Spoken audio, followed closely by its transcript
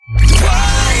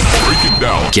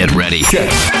Now, get ready. 10.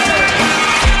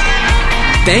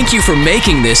 Thank you for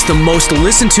making this the most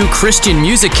listened to Christian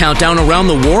music countdown around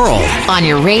the world. On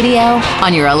your radio,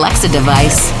 on your Alexa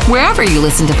device, wherever you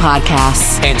listen to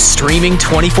podcasts. And streaming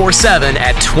 24/7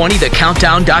 at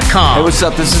 20thecountdown.com. Hey, what's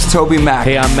up? This is Toby Mac.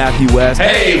 Hey, I'm Matthew West.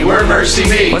 Hey, we're Mercy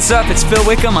Me. What's up? It's Phil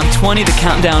Wickham on 20 The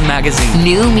Countdown Magazine.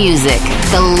 New music,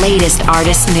 the latest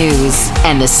artist news,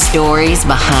 and the stories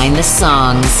behind the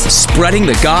songs. Spreading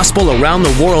the gospel around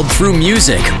the world through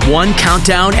music, one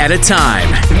countdown at a time.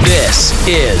 This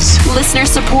is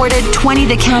listener-supported 20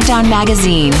 The Countdown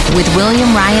Magazine with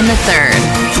William Ryan III.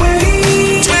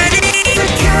 20 The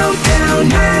Countdown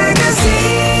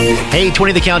Magazine. Hey,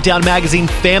 20 The Countdown Magazine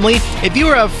family. If you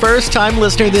are a first-time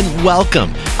listener, then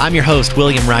welcome. I'm your host,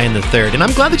 William Ryan III, and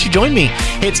I'm glad that you joined me.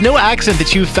 It's no accident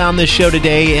that you found this show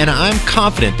today, and I'm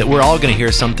confident that we're all going to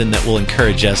hear something that will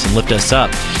encourage us and lift us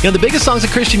up. You know, the biggest songs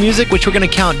of Christian music, which we're going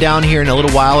to count down here in a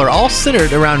little while, are all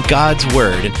centered around God's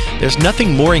Word, and there's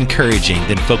nothing more encouraging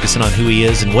than focusing on who He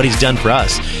is and what He's done for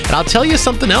us. And I'll tell you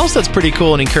something else that's pretty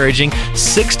cool and encouraging.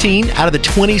 16 out of the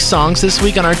 20 songs this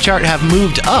week on our chart have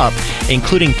moved up,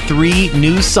 including 3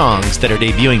 new songs that are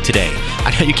debuting today.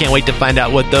 I know you can't wait to find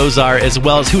out what those are, as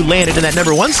well as who landed in that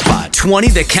number 1 spot. 20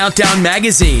 The Countdown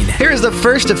Magazine. Here is the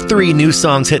first of 3 new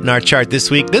songs hitting our chart this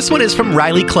week. This one is from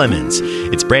Riley Clemmons.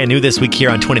 It's brand new this week here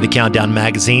on 20 The Countdown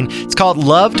Magazine. It's called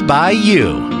Loved by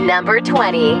You. Number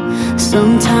 20.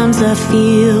 Sometimes I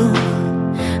feel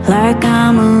like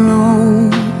I'm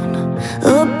alone,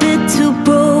 a bit too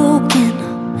broken,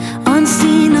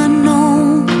 unseen,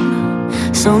 unknown.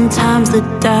 Sometimes the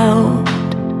doubt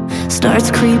starts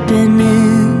creeping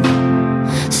in.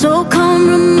 So come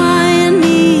remind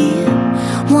me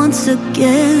once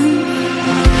again.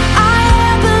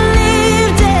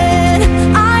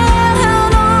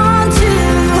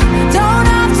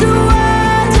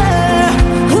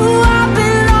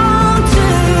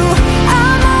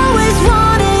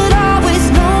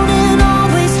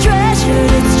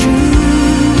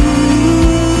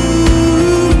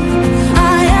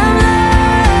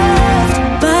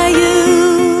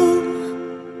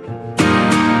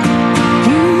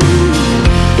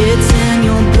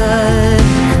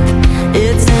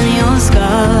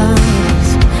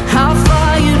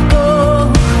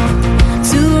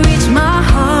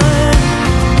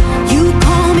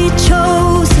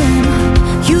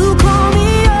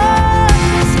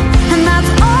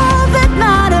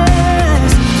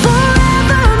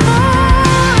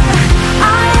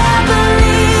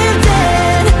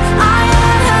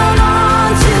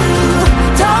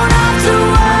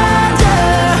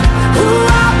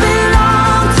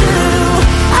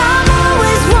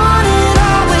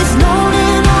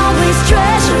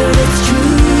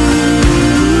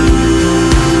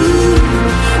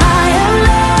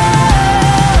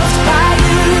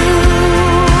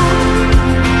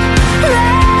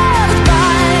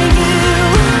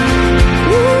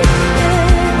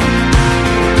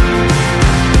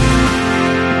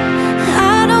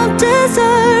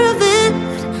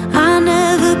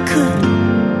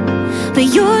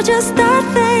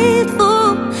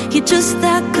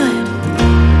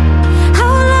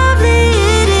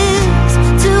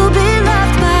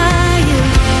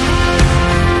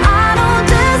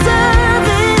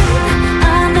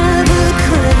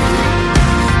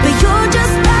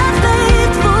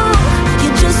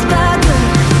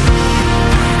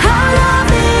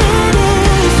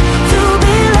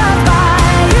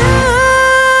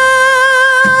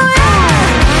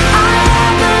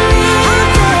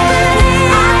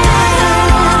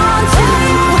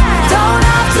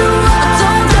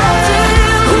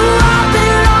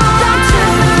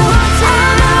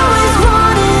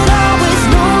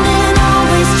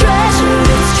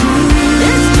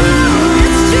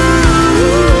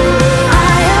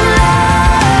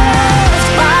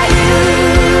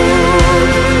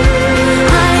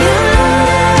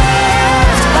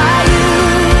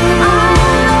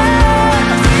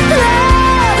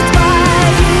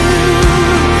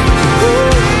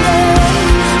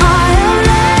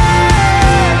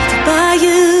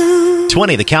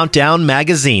 The Countdown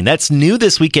Magazine. That's new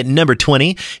this week at number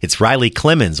 20. It's Riley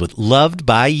Clemmons with Loved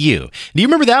by You. Do you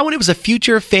remember that one? It was a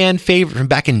future fan favorite from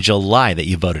back in July that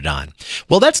you voted on.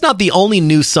 Well, that's not the only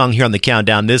new song here on the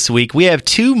Countdown this week. We have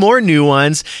 2 more new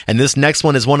ones, and this next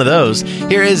one is one of those.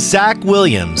 Here is Zach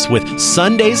Williams with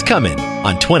Sunday's Coming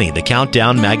on 20 The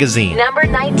Countdown Magazine. Number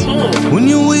 19. When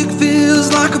your week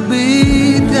feels like a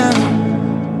beat down,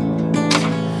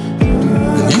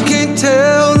 and you can't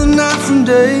tell the night from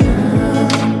day,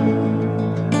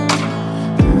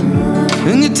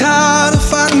 and you're tired of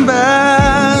fighting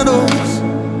battles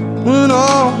when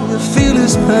all you feel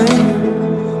is pain.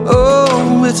 Oh,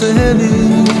 oh, it's a heavy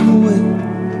weight.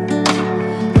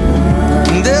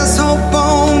 There's hope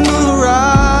on the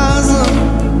horizon,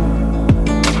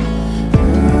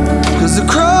 'cause the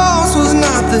cross was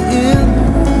not the end.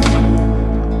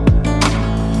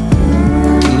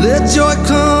 Let joy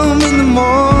come in the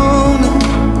morning,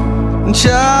 and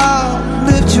child,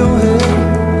 lift your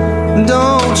head,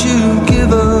 don't you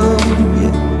give up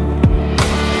yet.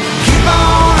 Keep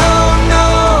on holding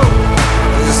on,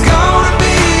 there's gonna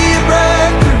be a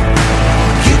breakthrough.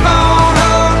 Keep on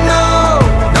holding on,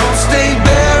 don't stay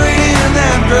buried in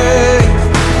that grave.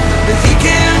 If he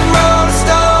can roll the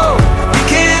stone, he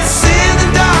can send the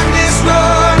darkness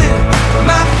running.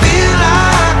 Might feel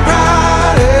like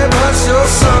Friday, but your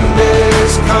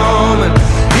Sunday's coming.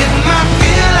 It might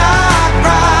feel like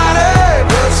Friday,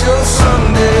 but your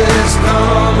Sunday's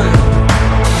coming.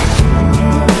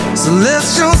 So let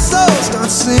your soul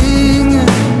start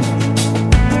singing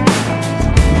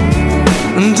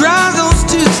and dry those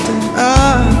tear-stained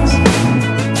eyes.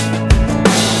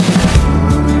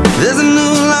 There's a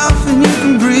new life and you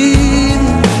can breathe.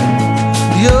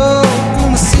 You're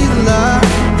gonna see the light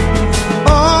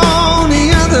on the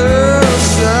other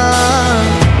side.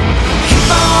 Keep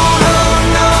on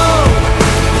holding on,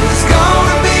 there's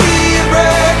gonna be a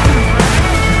breakthrough.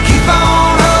 Keep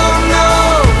on holding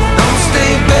on, don't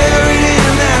stay buried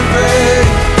in that grave.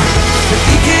 If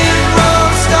he can roll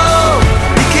the stone,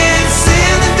 he can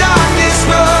send the darkness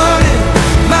running.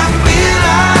 Might feel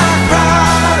like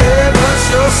Friday, but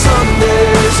your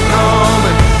Sunday's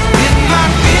coming. It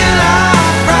might feel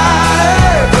like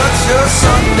Friday, but your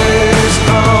Sunday's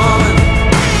coming.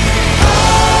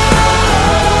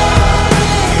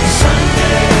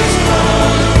 Sunday's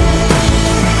coming.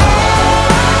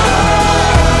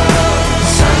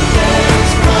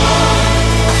 Sunday's coming.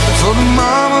 So the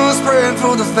mama's praying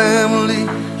for the family.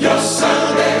 Your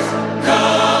Sunday's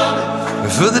coming.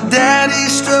 For the daddy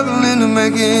struggling to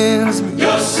make ends meet.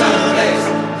 Your Sunday's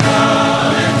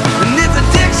coming. And if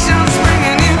addiction's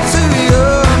bringing you to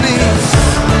your knees,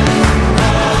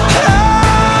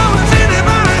 oh, if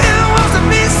anybody here wants to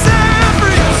be set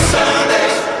free, your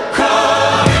Sunday's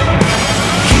coming.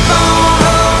 Keep on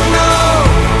holding on,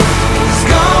 there's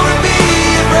gonna be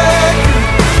a breakthrough.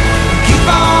 Keep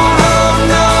on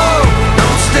holding on,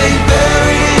 don't stay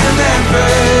buried in that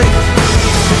grave.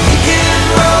 He can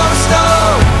roll the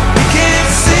stone, he can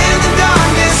send the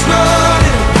darkness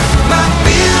running. Might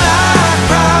feel like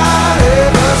Friday,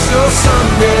 but your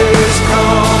Sunday's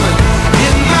coming.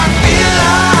 It might feel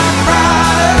like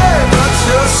Friday, but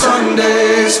your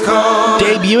Sunday's coming.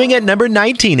 Debuting at number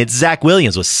 19, it's Zach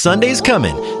Williams with Sunday's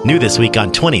Coming, new this week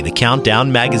on 20, the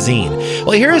Countdown magazine.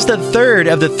 Well, here's the third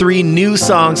of the 3 new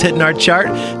songs hitting our chart.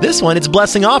 This one, it's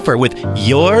Blessing Offor with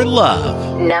Your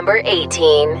Love. Number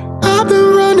 18. I've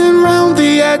been running around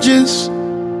the edges,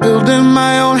 building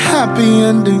my own happy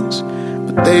endings,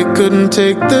 but they couldn't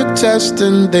take the test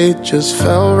and they just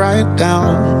fell right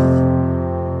down.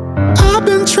 I've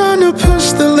been trying to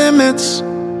push the limits,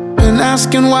 been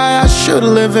asking why I should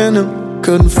live in them.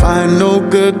 Couldn't find no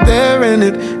good there in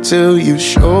it till you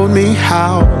showed me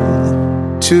how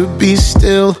to be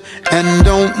still and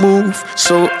don't move.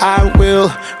 So I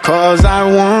will, 'cause I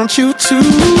want you to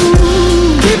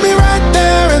keep me right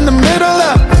there in the middle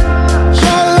of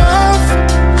your love,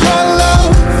 your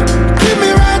love. Keep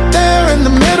me right there in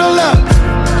the middle of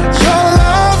your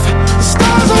love. The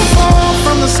stars will fall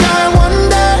from the sky one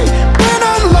day. When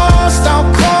I'm lost, I'll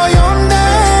call your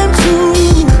name too.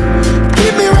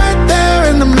 Keep me right there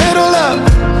in the middle of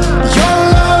your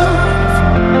love.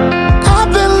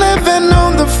 I've been living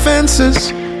on the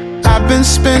fences, I've been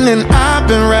spinning, I've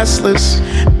been restless,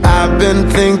 I've been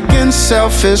thinking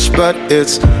selfish, but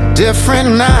it's different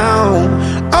now.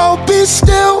 Oh, be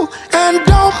still and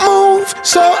don't move,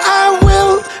 so I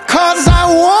will, 'cause I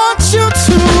want you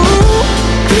to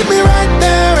keep me right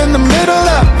there in the middle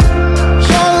of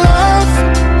your love,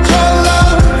 your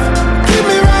love. Keep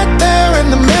me right there in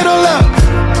the middle of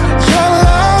your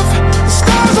love. The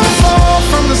stars will fall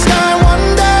from the sky one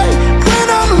day. When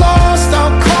I'm lost,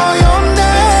 I'll call your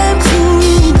name too.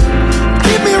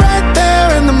 Keep me right there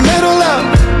in the middle of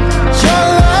your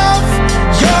love,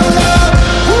 your love.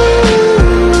 Ooh,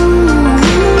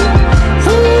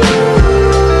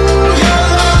 your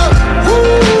love.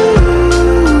 Ooh,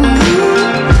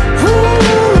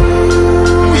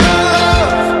 your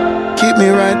love. Keep me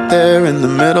right there in the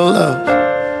middle of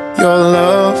your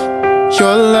love,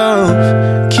 your love.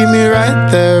 Keep me right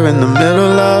there in the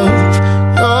middle of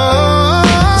your.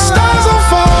 The stars will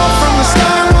fall from the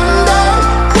sky one day.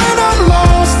 When I'm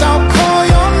lost, I'll call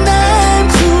your name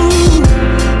too.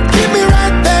 Keep me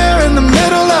right there in the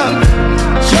middle of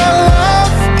your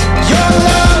love, your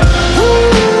love.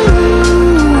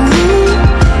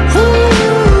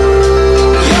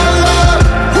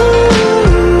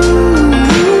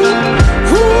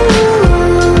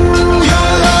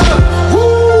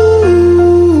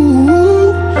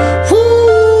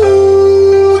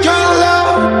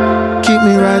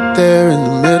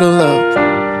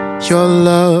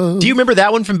 remember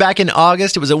that one from back in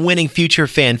August? It was a winning future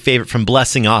fan favorite from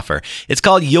Blessing Offor. It's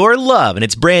called Your Love, and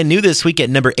it's brand new this week at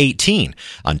number 18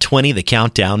 on 20 The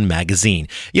Countdown magazine.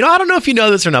 You know, I don't know if you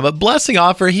know this or not, but Blessing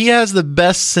Offor, he has the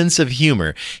best sense of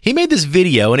humor. He made this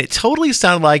video, and it totally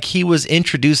sounded like he was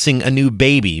introducing a new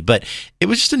baby, but it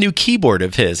was just a new keyboard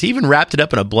of his. He even wrapped it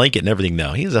up in a blanket and everything,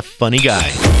 though. He's a funny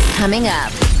guy. Coming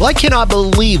up. Well, I cannot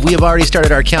believe we have already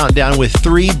started our countdown with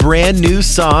 3 brand new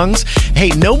songs. Hey,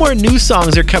 no more new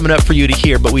songs are coming up for you to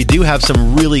hear, but we do have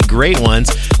some really great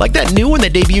ones, like that new one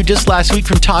that debuted just last week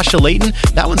from Tasha Layton.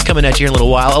 That one's coming at you in a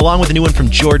little while, along with a new one from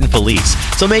Jordan Felice.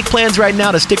 So make plans right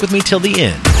now to stick with me till the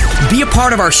end. Be a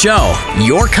part of our show.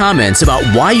 Your comments about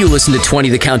why you listen to 20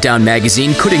 The Countdown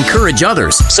magazine could encourage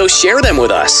others, so share them with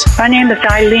us. My name is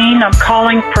Eileen. I'm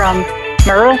calling from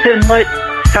Murrells Inlet,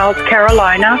 South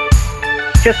Carolina.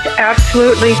 Just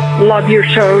absolutely love your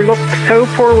show. Look so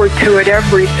forward to it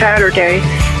every Saturday.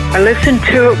 I listen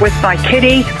to it with my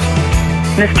kitty,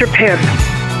 Mr. Pip.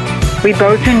 We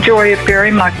both enjoy it very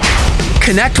much.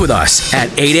 Connect with us at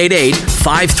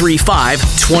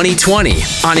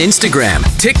 888-535-2020 on Instagram,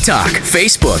 TikTok,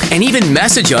 Facebook, and even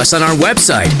message us on our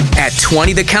website at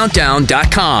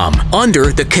 20thecountdown.com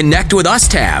under the Connect With Us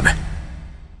tab.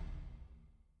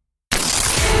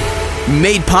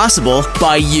 Made possible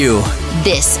by you.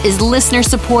 This is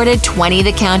listener-supported 20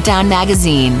 The Countdown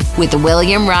magazine with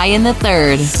William Ryan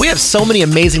III. We have so many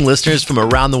amazing listeners from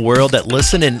around the world that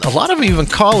listen, and a lot of them even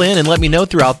call in and let me know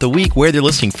throughout the week where they're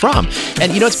listening from.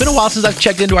 And, you know, it's been a while since I've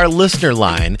checked into our listener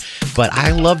line, but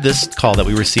I love this call that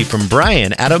we received from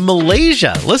Brian out of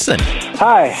Malaysia. Listen.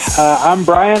 Hi, I'm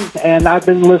Brian, and I've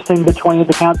been listening to 20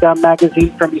 The Countdown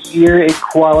magazine from here in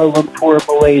Kuala Lumpur,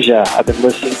 Malaysia. I've been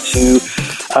listening to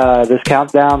this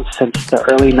countdown since the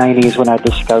early 90s when I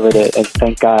discovered it, and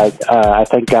thank God. I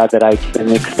thank God that I've been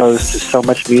exposed to so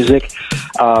much music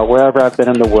wherever I've been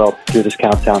in the world through this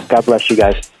countdown. God bless you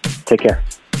guys. Take care.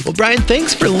 Well, Brian,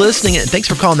 thanks for listening, and thanks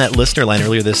for calling that listener line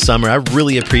earlier this summer. I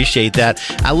really appreciate that.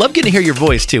 I love getting to hear your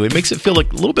voice, too. It makes it feel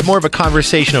like a little bit more of a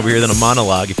conversation over here than a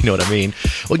monologue, if you know what I mean.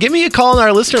 Well, give me a call on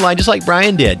our listener line, just like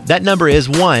Brian did. That number is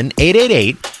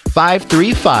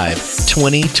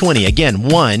 1-888-535-2020. Again,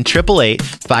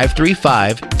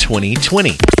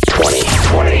 1-888-535-2020.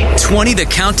 20 The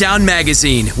Countdown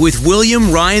magazine with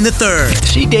William Ryan III.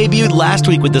 She debuted last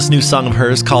week with this new song of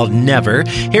hers called Never.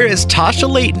 Here is Tasha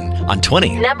Layton on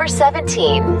 20. Number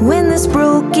 17. When this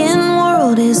broken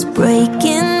world is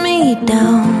breaking me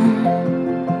down,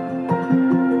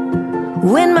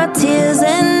 when my tears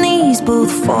and knees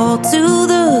both fall to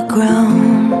the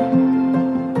ground,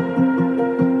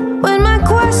 when my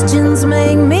questions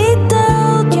make me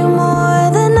doubt you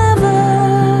more than ever,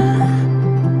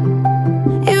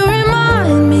 you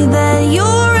remind me that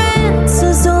your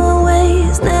answer's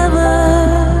always never.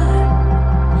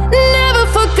 Never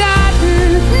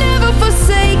forgotten, never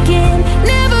forsaken,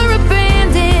 never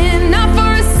abandoned, not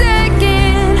for a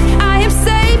second. I am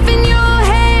safe in your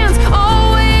hands,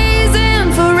 always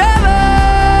and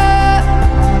forever.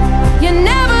 You're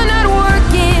never not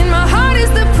working, my heart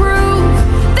is the proof.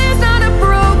 There's not a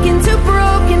broken, too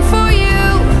broken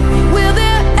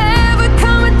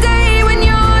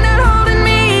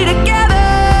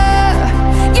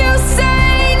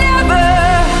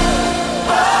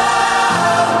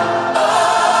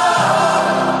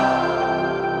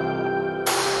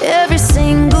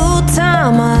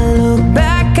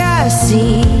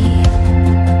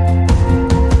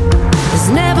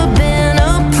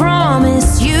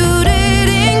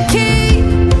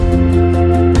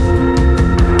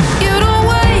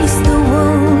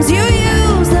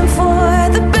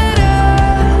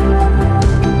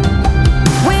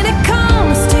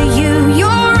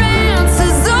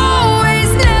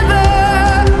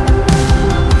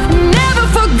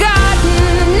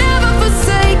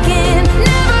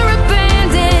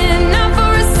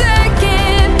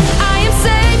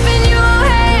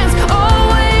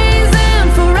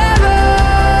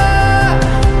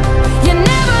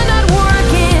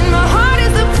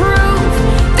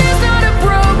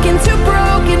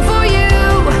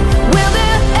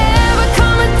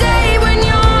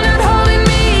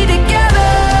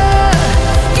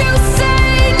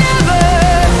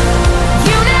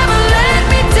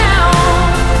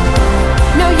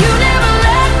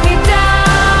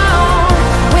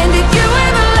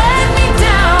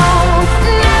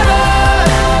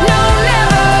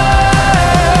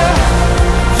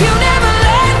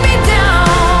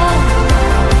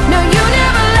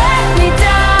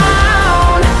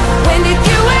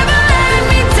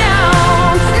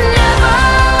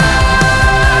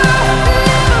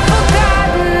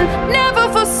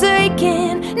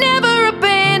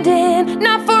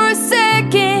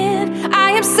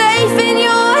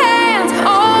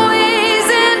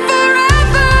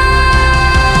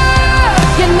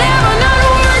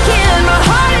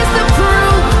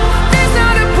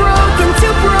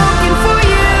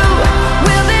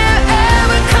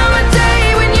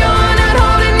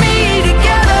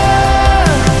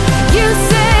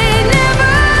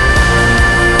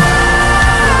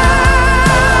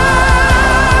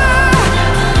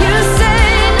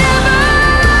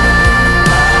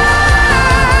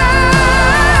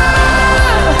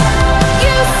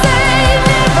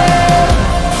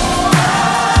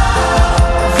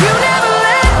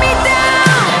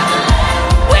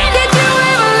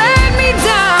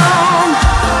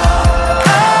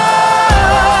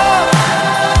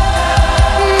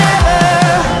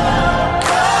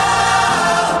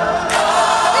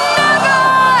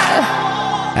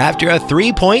After a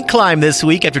 3-point climb this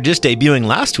week, after just debuting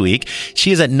last week,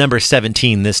 she is at number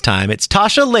 17 this time. It's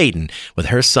Tasha Layton with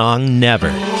her song Never.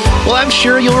 Well, I'm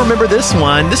sure you'll remember this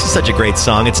one. This is such a great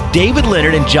song. It's David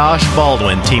Leonard and Josh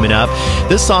Baldwin teaming up.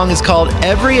 This song is called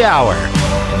Every Hour,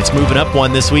 and it's moving up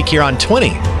one this week here on 20,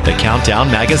 the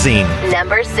Countdown Magazine.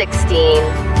 Number 16.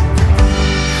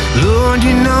 Lord,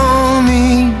 you know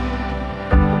me,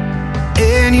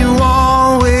 and you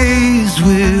always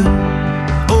will.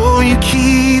 Oh, you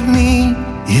keep me,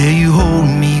 yeah, you hold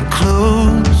me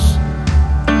close.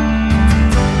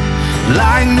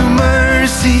 Like new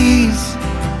mercies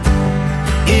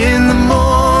in the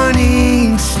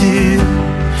morning still.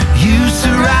 You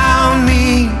surround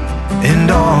me, and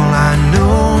all I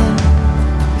know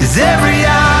is every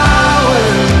hour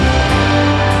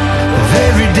of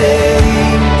every day.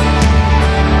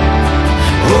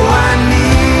 Oh, I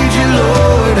need you,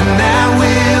 Lord, and that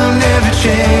will never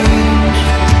change.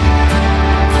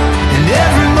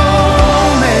 Every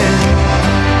moment,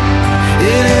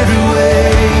 in every way.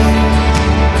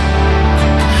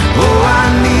 Oh,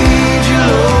 I need you,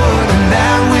 Lord, and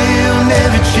that will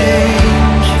never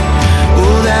change.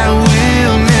 Oh, that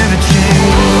will never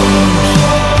change.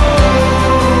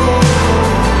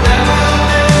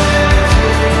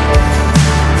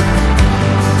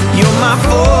 You're my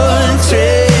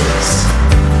fortress,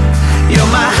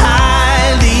 you're my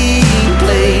hiding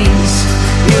place,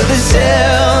 you're the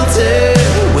shelter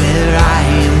where I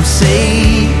am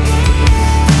safe.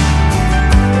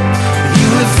 You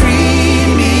have freed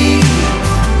me,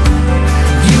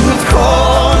 you have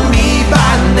called me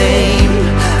by name,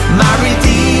 my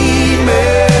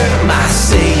Redeemer, my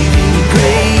saving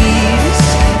grace.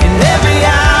 In every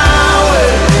hour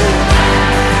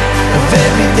of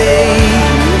every day,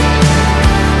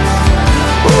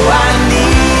 oh, I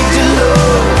need you,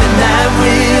 Lord, and that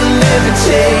will never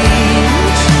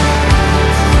change.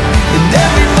 In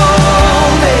every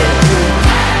moment,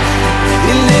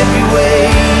 in every way,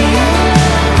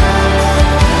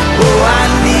 oh, I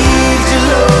need you,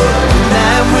 Lord, and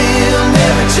that will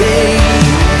never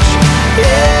change.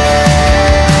 Yeah,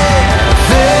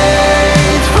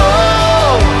 faithful,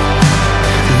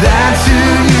 that's who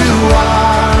you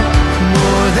are,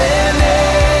 more than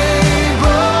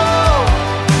able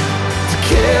to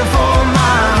care for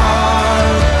my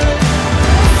heart.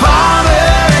 Father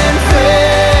and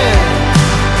friend,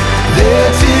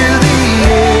 there till the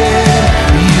end,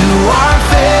 you are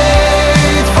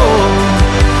faithful,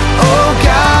 oh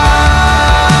God.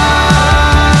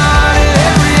 In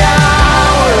every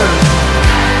hour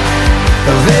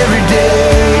of every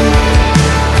day,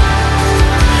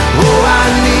 oh, I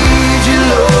need you,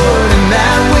 Lord, and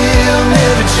that will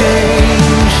never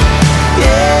change.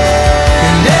 Yeah,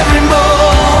 in every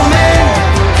moment,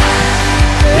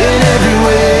 in every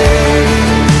way,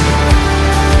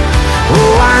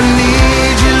 oh, I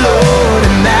need you, Lord,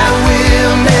 and that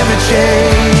will never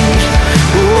change.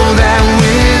 Oh, that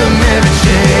will never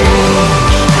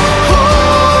change. Oh,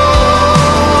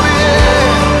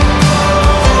 yeah.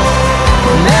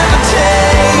 Never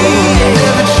change,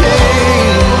 never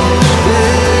change.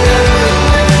 Yeah.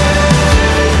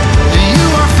 You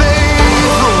are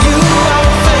faithful, you are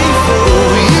faithful,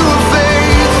 you are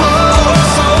faithful, oh,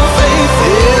 so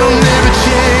faithful. It'll never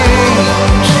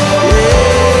change.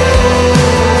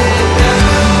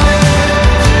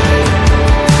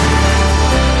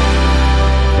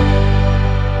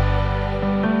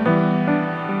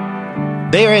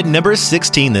 They are at number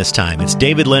 16 this time. It's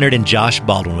David Leonard and Josh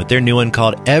Baldwin with their new one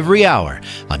called Every Hour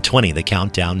on 20, the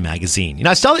Countdown Magazine. You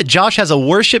know, I saw that Josh has a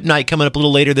worship night coming up a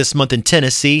little later this month in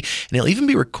Tennessee, and he'll even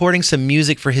be recording some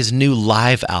music for his new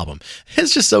live album.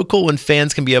 It's just so cool when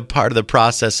fans can be a part of the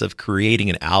process of creating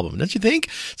an album, don't you think?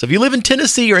 So if you live in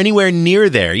Tennessee or anywhere near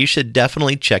there, you should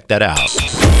definitely check that out.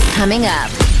 Coming up.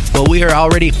 Well, we are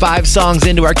already 5 songs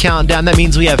into our countdown. That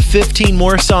means we have 15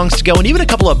 more songs to go, and even a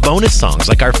couple of bonus songs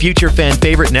like our future fan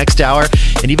favorite next hour,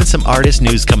 and even some artist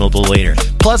news coming up a little later.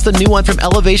 Plus the new one from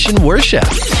Elevation Worship.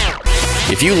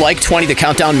 If you like 20 The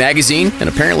Countdown Magazine, and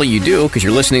apparently you do because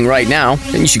you're listening right now,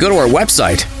 then you should go to our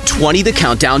website,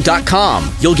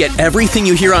 20thecountdown.com. You'll get everything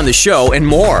you hear on the show and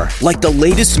more, like the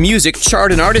latest music,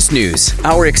 chart, and artist news,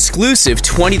 our exclusive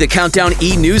 20 The Countdown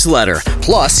e-newsletter.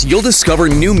 Plus, you'll discover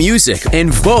new music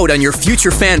and vote on your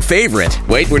future fan favorite.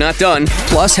 Wait, we're not done.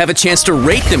 Plus, have a chance to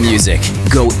rate the music.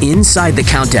 Go inside the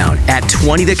countdown at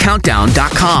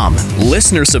 20thecountdown.com.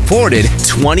 Listener supported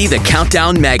 20 The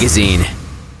Countdown Magazine.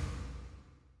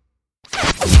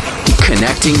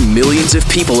 Connecting millions of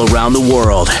people around the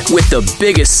world with the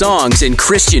biggest songs in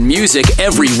Christian music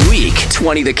every week.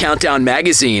 20 The Countdown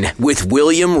Magazine with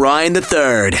William Ryan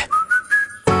III.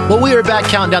 Well, we are back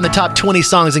counting down the top 20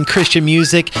 songs in Christian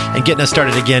music, and getting us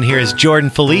started again here is Jordan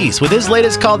Felice with his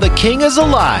latest called The King is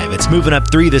Alive. It's moving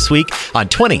up 3 this week on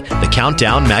 20, The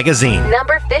Countdown Magazine.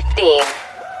 Number 15.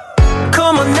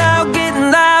 Come on now, get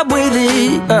in line with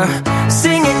it.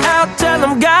 Sing it out, tell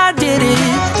him God did it.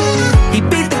 He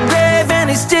beat the grave and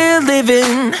he's still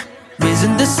living,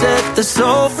 risen to set the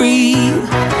soul free.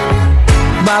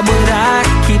 Why would I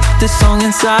keep this song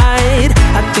inside?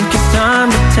 I think it's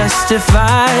time to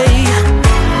testify.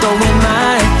 Throwing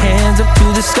my hands up to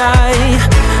the sky.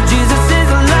 Jesus is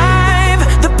alive.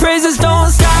 The praises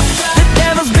don't stop. The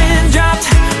devil's been dropped.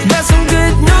 Got some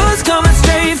good news coming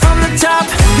straight from the top.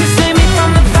 You saved me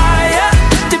from the fire,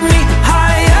 lifted me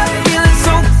higher. Feeling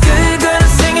so good, gonna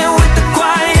sing it with the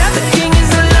choir. The King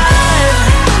is alive.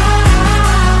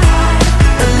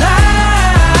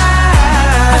 Alive.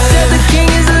 I said the King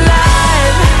is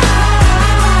alive.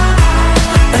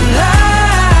 Alive.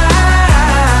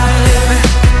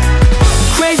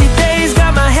 Crazy days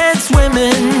got my head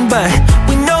swimming, but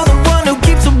we know the one who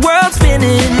keeps the world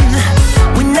spinning.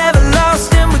 We never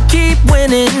lost and we keep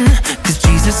winning, 'cause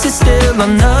Jesus is still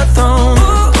on the throne.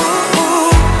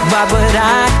 Why would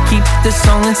I keep this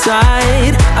song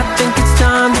inside? I think it's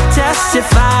time to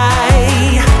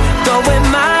testify. Throwing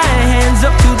my hands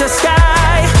up to the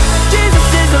sky.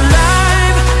 Jesus is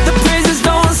alive. The praises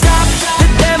don't stop. The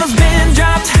devil's been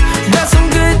dropped. Got some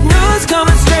good news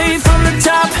coming straight from the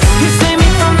top. You saved me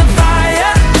from the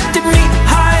fire, lifted me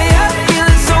higher.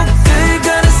 Feeling so good,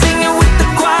 gonna sing it with the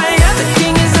choir. The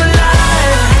King is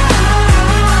alive.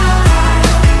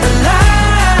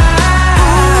 Alive.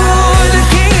 Ooh, the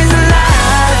King is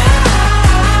alive.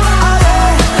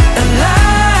 Alive.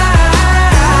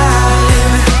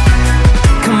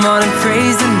 Come on and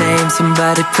praise the name.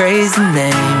 Somebody praise the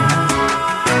name.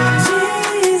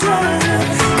 Jesus.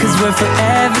 'Cause we're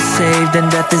forever saved and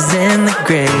death is in the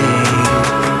grave.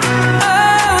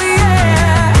 Oh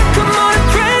yeah. Come on and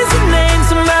praise the name.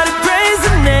 Somebody praise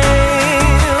the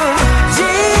name.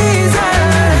 Jesus.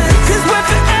 'Cause we're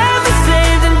forever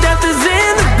saved and death is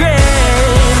in the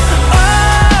grave.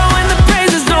 Oh, and the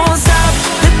praises don't stop.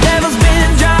 The devil's been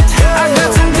dropped. I got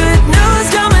some good news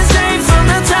coming straight from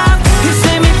the top. You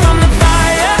saved me from the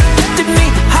fire, lifted me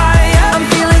higher. I'm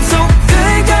feeling so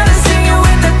good, gotta sing it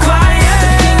with the choir.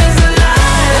 The King is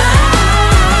alive.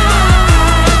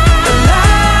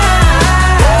 Alive.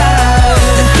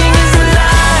 The King is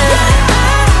alive.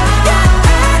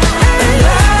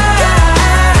 Alive.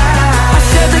 I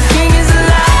said the King is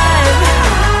alive.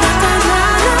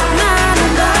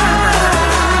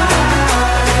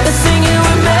 Let's sing it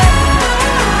with me.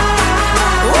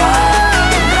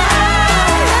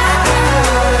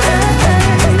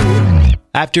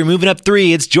 After moving up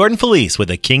 3, it's Jordan Felice with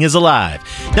The King is Alive.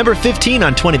 Number 15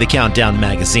 on 20, The Countdown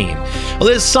Magazine. Well,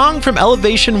 this song from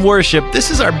Elevation Worship,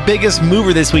 this is our biggest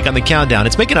mover this week on the Countdown.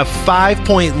 It's making a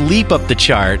 5-point leap up the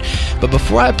chart. But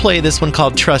before I play this one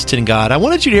called Trust in God, I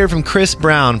wanted you to hear from Chris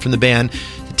Brown from the band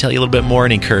to tell you a little bit more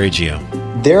and encourage you.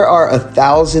 There are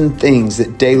 1,000 things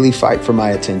that daily fight for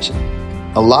my attention.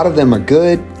 A lot of them are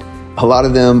good. A lot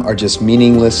of them are just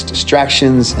meaningless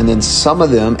distractions, and then some of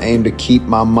them aim to keep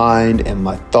my mind and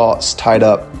my thoughts tied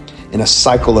up in a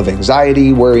cycle of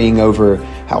anxiety, worrying over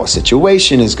how a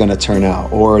situation is going to turn out,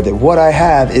 or that what I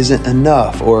have isn't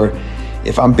enough, or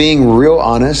if I'm being real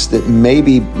honest, that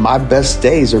maybe my best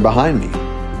days are behind me.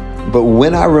 But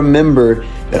when I remember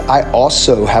that I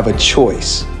also have a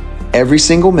choice every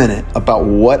single minute about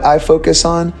what I focus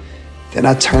on, then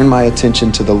I turn my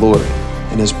attention to the Lord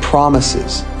and His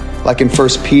promises. Like in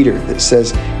 1 Peter that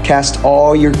says, cast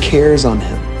all your cares on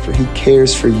Him, for He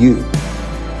cares for you.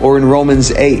 Or in Romans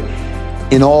 8,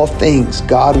 in all things,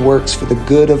 God works for the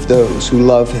good of those who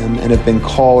love Him and have been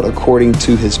called according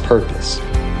to His purpose.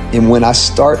 And when I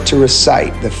start to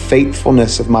recite the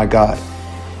faithfulness of my God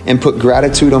and put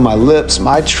gratitude on my lips,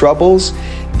 my troubles,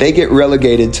 they get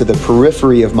relegated to the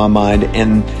periphery of my mind,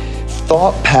 and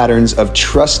thought patterns of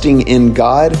trusting in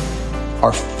God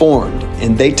are formed,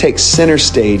 and they take center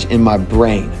stage in my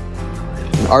brain.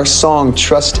 And our song,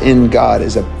 Trust in God,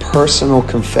 is a personal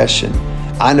confession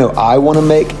I know I want to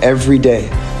make every day.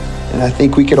 And I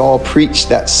think we could all preach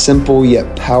that simple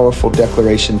yet powerful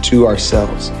declaration to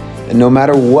ourselves. And no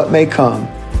matter what may come,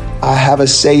 I have a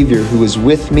Savior who is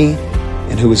with me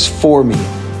and who is for me,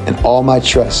 and all my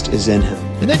trust is in Him.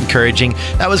 Isn't that encouraging?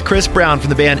 That was Chris Brown from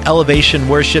the band Elevation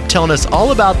Worship telling us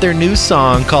all about their new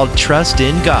song called Trust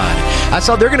in God. I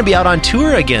saw they're going to be out on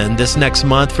tour again this next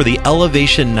month for the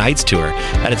Elevation Nights Tour.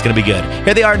 That is going to be good.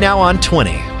 Here they are now on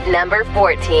 20. Number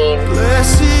 14.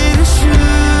 Blessed assurance,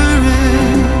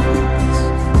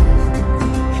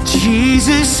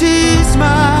 Jesus is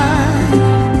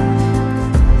mine.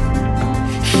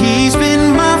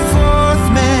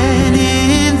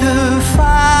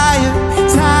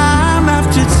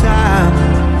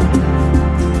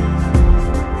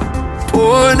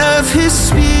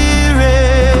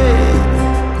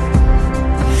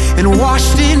 and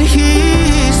washed in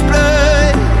his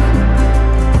blood.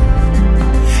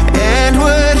 And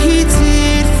what he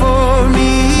did for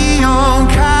me on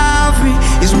Calvary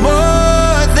is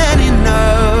more than enough.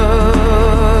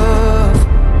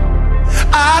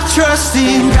 I trust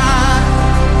in God,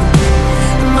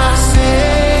 my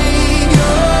Savior,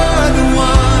 the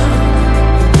one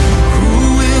who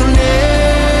will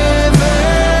never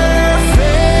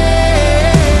fail.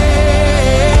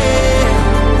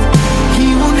 He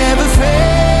will never fail.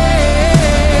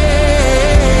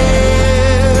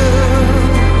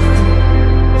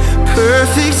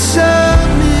 Perfect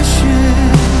submission,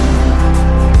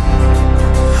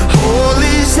 all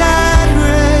is at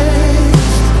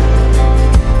rest.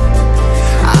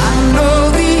 I know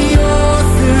the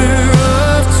author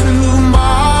of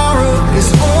tomorrow is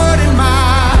ordering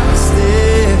my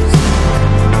steps.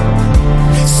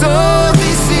 So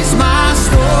this is my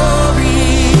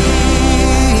story,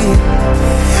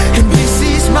 and this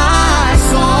is my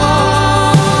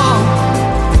song.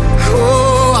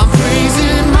 Oh, I'm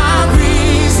praising my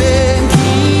risen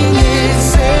King and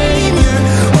Savior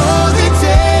all the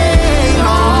day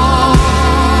long.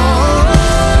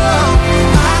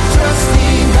 I trust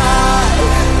in God,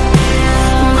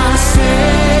 my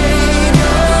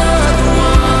Savior, the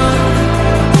one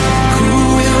who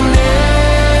will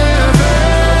never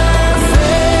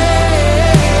fail.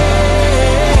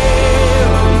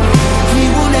 He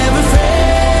will never fail.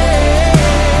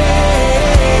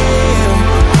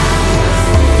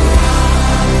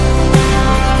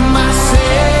 My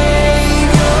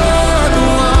Savior, the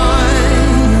one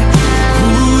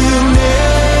who will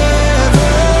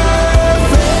never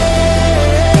fail.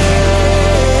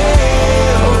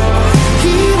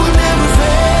 He will never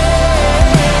fail.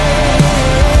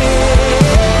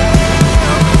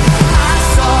 I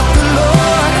sought the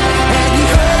Lord and He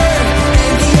heard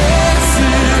and He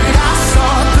answered. I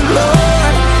sought the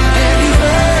Lord and He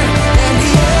heard and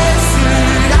He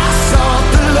answered. I sought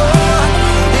the Lord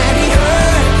and He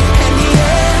heard and He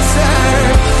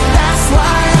answered. That's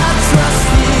why I trust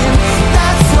Him.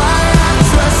 That's why I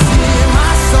trust Him.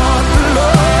 I sought the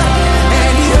Lord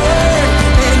and He heard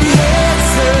and He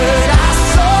answered. I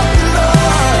sought the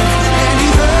Lord and He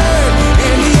heard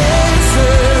and He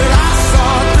answered. I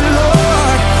sought the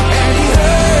Lord and He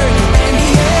heard and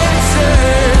He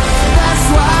answered. That's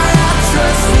why I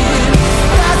trust Him.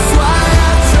 That's why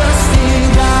I trust in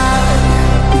God,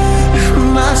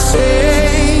 my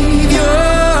Savior,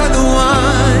 the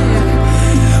one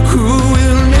who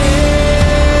will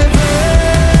never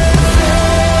fail.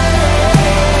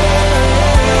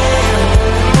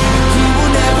 He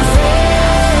will never fail.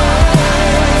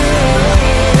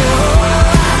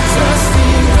 I trust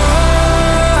in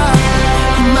God,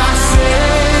 my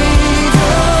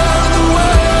Savior, the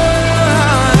one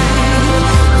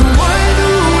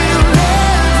who will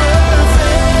never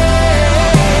fail.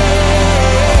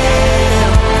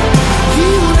 He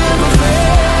will never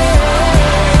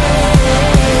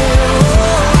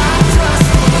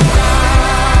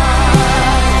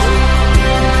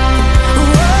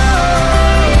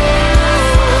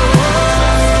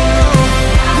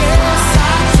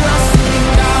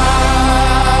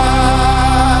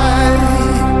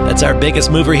That's our biggest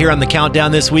mover here on the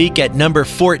countdown this week. At number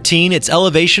 14, it's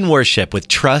Elevation Worship with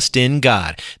Trust in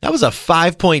God. That was a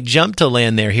 5-point jump to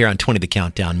land there here on 20 The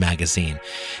Countdown magazine.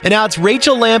 And now it's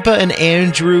Rachel Lampa and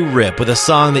Andrew Ripp with a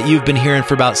song that you've been hearing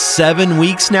for about 7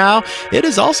 weeks now. It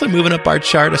is also moving up our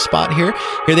chart a spot here.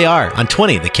 Here they are on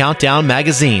 20 The Countdown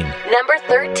magazine. Number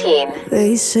 13.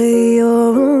 They say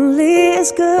you're only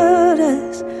as good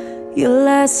as your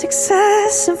last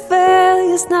success, and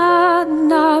failure's not an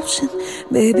option.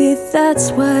 Maybe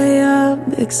that's why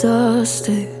I'm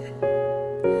exhausted,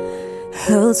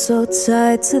 held so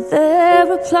tight to their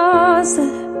applause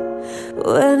that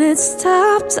when it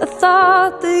stopped I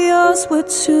thought that yours were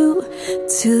too,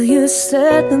 till you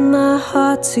said that my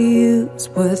heart to you is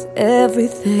worth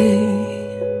everything.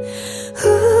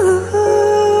 Ooh.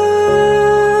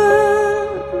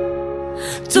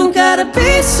 Don't gotta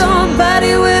be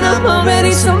somebody when I'm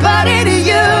already somebody to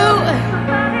you.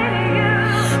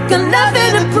 Got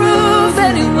nothing to prove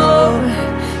anymore,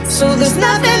 so there's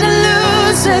nothing to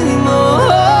lose anymore.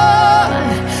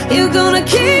 You're gonna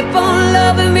keep on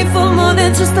loving me for more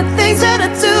than just the things that I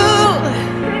do.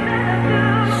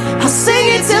 I'll sing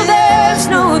it till there's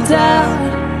no doubt.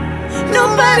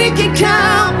 Nobody can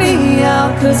count me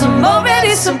out, 'cause I'm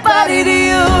already somebody to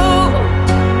you.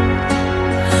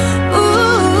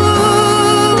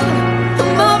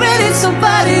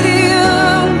 Somebody to you.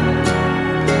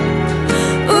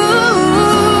 Ooh.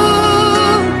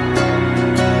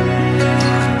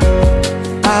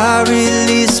 I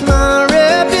release my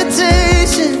reputation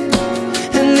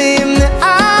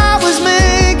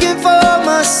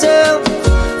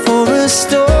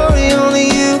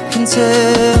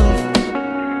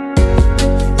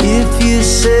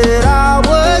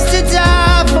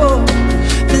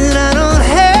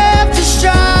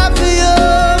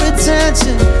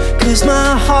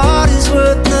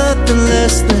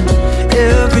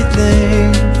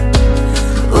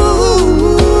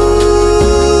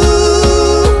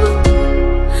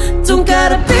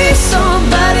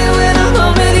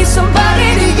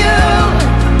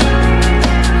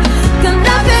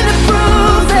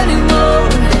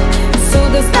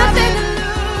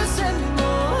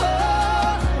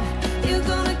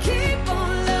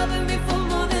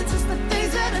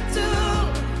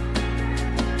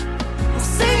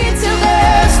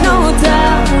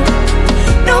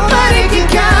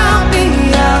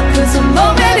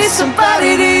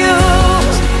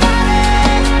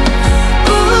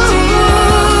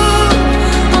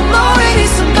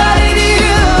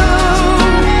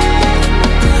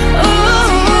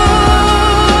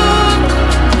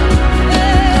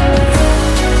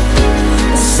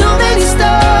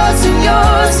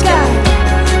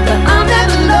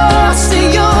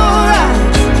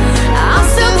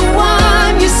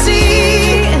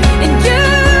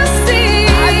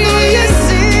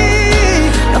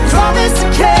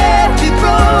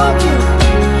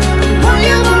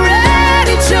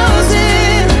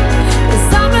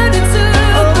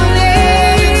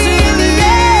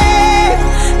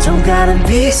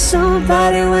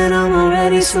somebody when I'm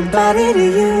already somebody to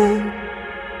you.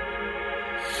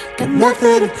 Got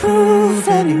nothing to prove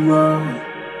anymore.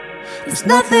 There's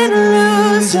nothing to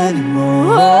lose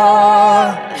anymore.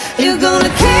 You're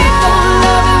gonna keep on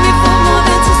loving me for more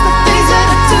than just the things that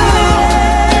I do.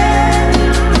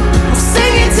 I'll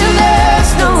sing it till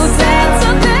there's no doubt.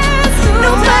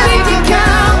 Nobody can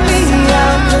count me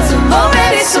out, 'cause I'm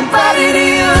already somebody to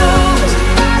you.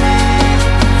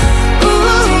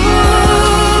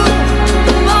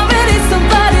 I'm already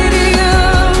somebody to you.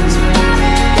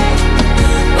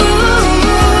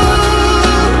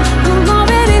 I'm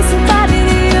already somebody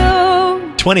to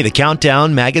you. 20, the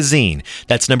Countdown Magazine.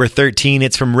 That's number 13.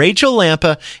 It's from Rachel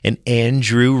Lampa and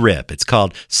Andrew Ripp. It's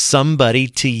called Somebody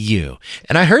to You.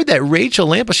 And I heard that Rachel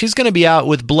Lampa, she's going to be out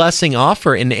with Blessing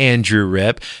Offor and Andrew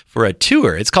Ripp for a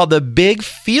tour. It's called the Big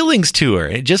Feelings Tour.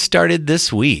 It just started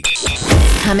this week.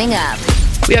 Coming up.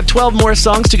 We have 12 more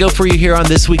songs to go for you here on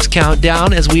this week's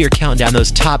Countdown as we are counting down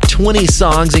those top 20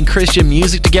 songs in Christian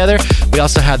music together. We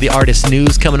also have the artist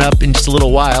news coming up in just a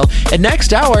little while. And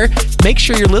next hour, make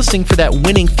sure you're listening for that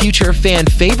winning future fan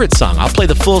favorite song. I'll play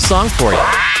the full song for you.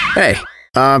 Hey,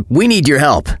 we need your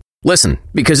help. Listen,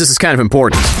 because this is kind of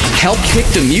important. Help pick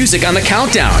the music on the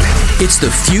countdown. It's the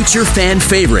future fan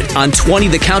favorite on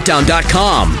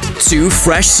 20thecountdown.com. 2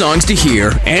 fresh songs to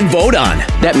hear and vote on.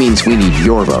 That means we need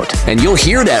your vote. And you'll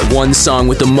hear that one song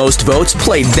with the most votes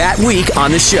played that week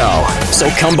on the show. So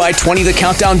come by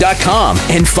 20thecountdown.com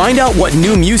and find out what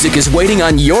new music is waiting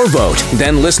on your vote.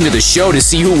 Then listen to the show to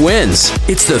see who wins.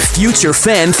 It's the future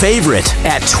fan favorite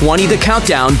at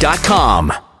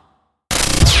 20thecountdown.com.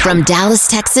 From Dallas,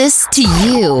 Texas to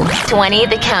you. 20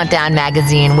 The Countdown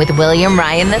Magazine with William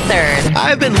Ryan III.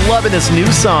 I've been loving this new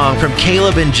song from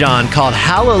Caleb and John called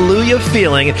Hallelujah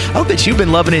Feeling. And I hope that you've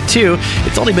been loving it too.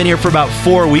 It's only been here for about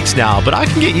 4 weeks now, but I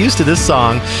can get used to this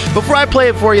song. Before I play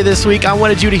it for you this week, I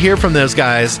wanted you to hear from those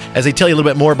guys as they tell you a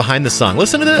little bit more behind the song.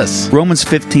 Listen to this. Romans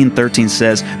 15:13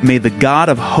 says, "May the God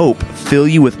of hope fill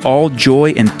you with all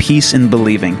joy and peace in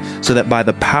believing, so that by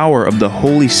the power of the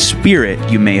Holy Spirit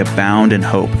you may abound in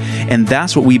hope." And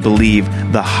that's what we believe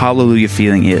the hallelujah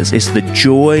feeling is. It's the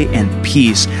joy and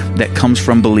peace that comes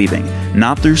from believing.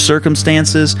 Not through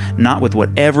circumstances, not with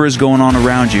whatever is going on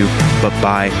around you, but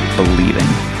by believing.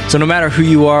 So no matter who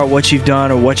you are, what you've done,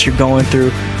 or what you're going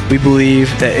through, we believe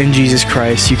that in Jesus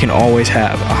Christ you can always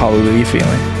have a hallelujah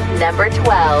feeling. Number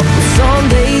 12. Some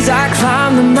days I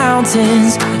climb the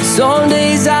mountains, some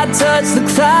days I touch the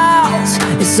clouds,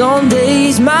 and some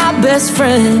days my best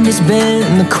friend has been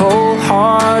in the cold,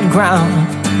 hard ground.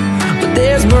 But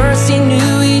there's mercy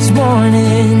new each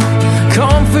morning,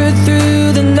 comfort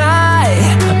through the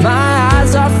night. My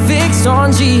eyes are fixed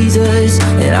on Jesus,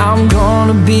 and I'm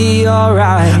gonna be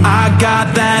alright. I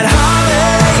got that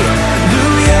hallelujah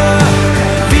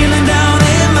feeling down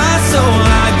in my soul.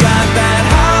 I got that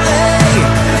hallelujah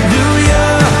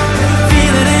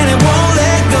feeling and it won't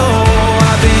let go.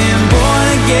 I've been born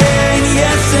again,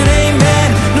 yes and amen.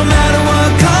 No matter what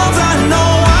comes, I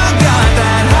know I got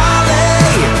that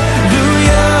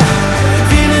hallelujah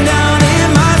feeling down in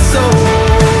my soul.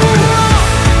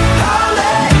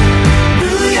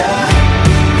 Hallelujah,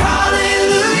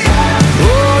 hallelujah.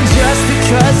 Oh, just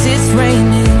because it's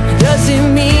raining doesn't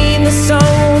mean the sun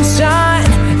won't shine.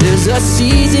 There's a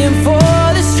season for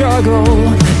the struggle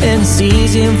and a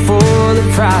season for the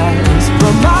prize.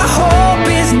 But my hope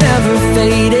is never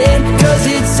faded, 'cause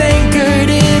it's anchored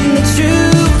in the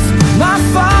truth. My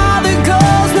Father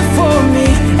goes before me,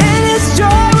 and His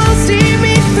joy will see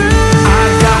me through. I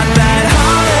got that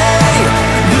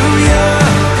hallelujah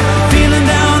feeling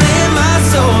down in my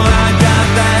soul. I got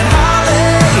that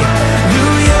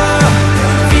hallelujah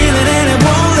feeling and it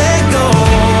won't let go.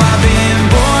 I've been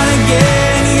born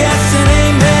again, yes and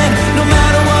amen. No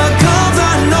matter what comes,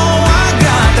 I know I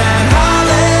got that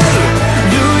hallelujah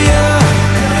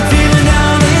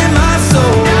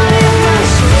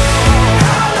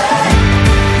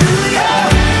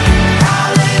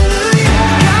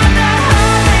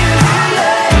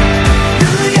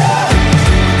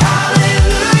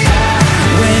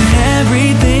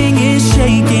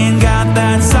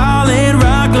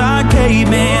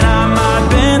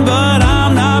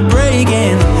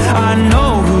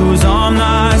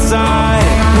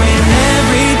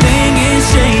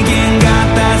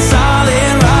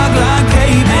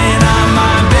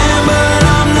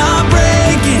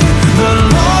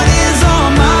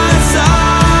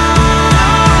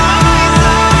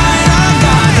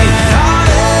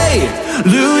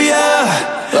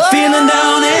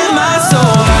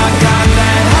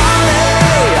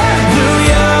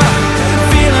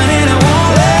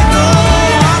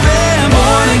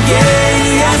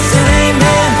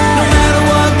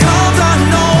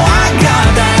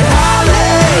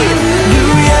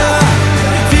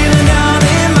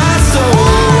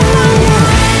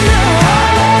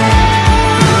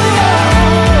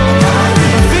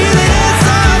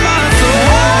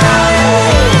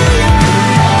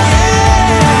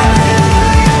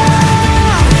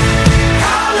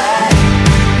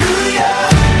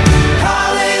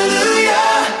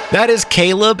That is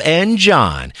Caleb and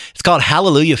John. It's called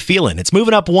Hallelujah Feelin'. It's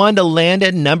moving up 1 to land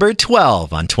at number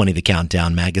 12 on 20 The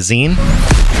Countdown magazine.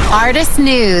 Artist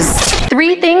News.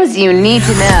 3 things you need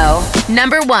to know.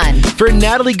 Number 1. For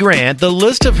Natalie Grant, the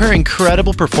list of her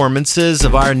incredible performances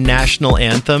of our national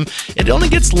anthem, it only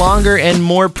gets longer and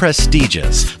more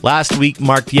prestigious. Last week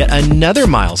marked yet another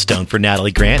milestone for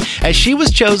Natalie Grant as she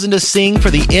was chosen to sing for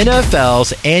the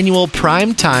NFL's annual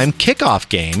primetime kickoff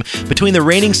game between the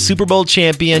reigning Super Bowl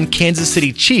champion Kansas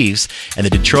City Chiefs and the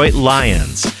Detroit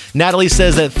Lions. Natalie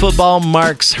says that football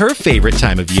marks her favorite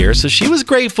time of year, so she was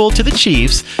grateful to the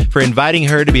Chiefs for inviting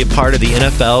her to be a part of the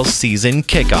NFL season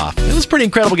kickoff. It was pretty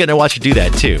incredible getting to watch her do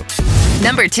that, too.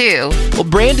 Number 2. Well,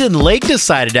 Brandon Lake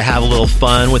decided to have a little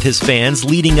fun with his fans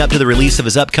leading up to the release of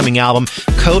his upcoming album,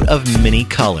 Coat of Many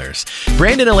Colors.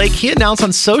 Brandon Lake, he announced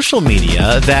on social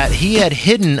media that he had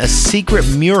hidden a secret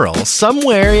mural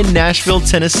somewhere in Nashville,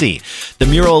 Tennessee. The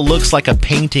mural looks like a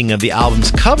painting of the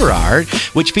album's cover art,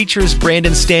 which features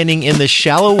Brandon standing in the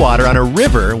shallow water on a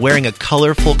river wearing a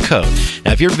colorful coat.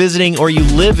 Now, if you're visiting or you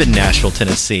live in Nashville,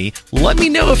 Tennessee, let me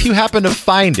know if you happen to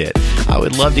find it. I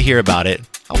would love to hear about it.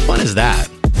 How fun is that?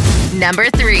 Number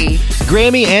 3.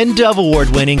 Grammy and Dove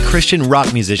Award-winning Christian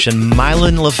rock musician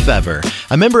Mylon Lefevre,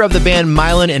 a member of the band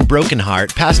Mylon and Broken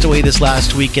Heart, passed away this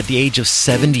last week at the age of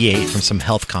 78 from some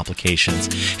health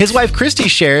complications. His wife Christy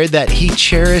shared that he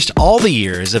cherished all the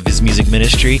years of his music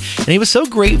ministry, and he was so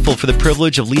grateful for the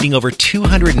privilege of leading over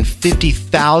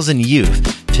 250,000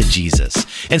 youth to Jesus.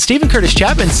 And Stephen Curtis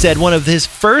Chapman said one of his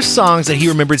first songs that he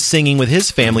remembered singing with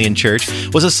his family in church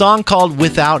was a song called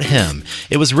Without Him.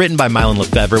 It was written by Mylon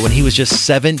Lefevre when he was just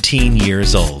 17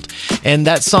 years old. And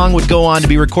that song would go on to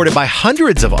be recorded by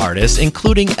hundreds of artists,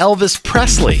 including Elvis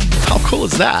Presley. How cool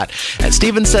is that? And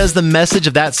Stephen says the message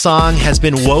of that song has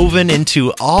been woven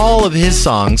into all of his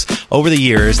songs over the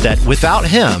years, that without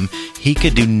him, he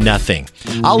could do nothing.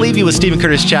 I'll leave you with Stephen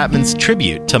Curtis Chapman's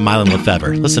tribute to Mylon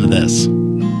Lefevre. Listen to this.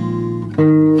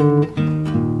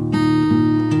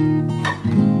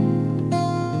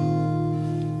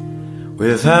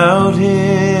 Without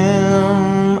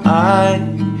him, I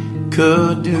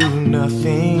could do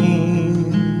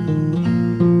nothing.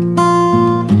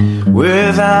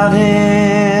 Without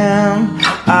him,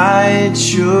 I'd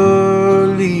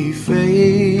surely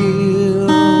fail.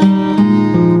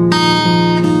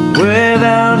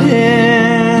 Without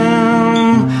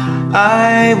him,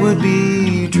 I would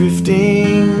be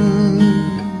drifting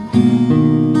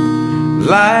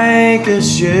like a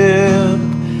ship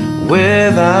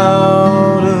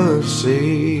without a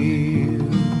sail.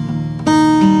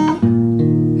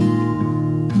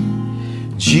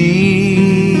 Jesus,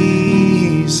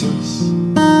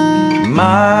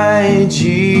 my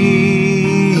Jesus,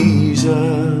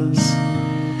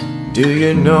 do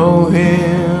you know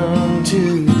him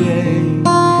today?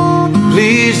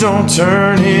 Please don't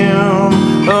turn him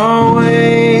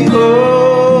away,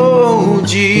 oh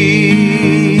Jesus,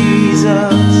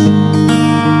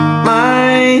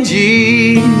 my Jesus.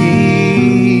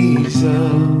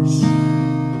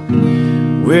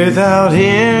 Without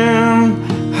him,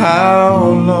 how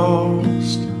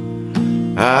lost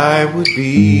I would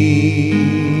be.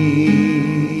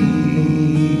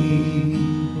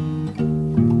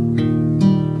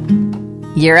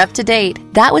 You're up to date.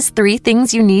 That was 3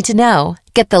 things you need to know.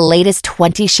 Get the latest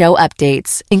 20 show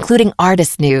updates, including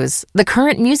artist news, the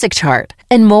current music chart,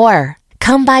 and more.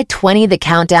 Come by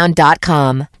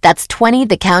 20thecountdown.com. That's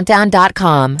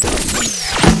 20thecountdown.com.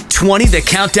 20 The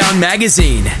Countdown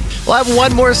magazine. We'll have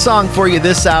one more song for you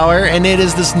this hour, and it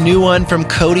is this new one from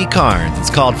Cody Carnes. It's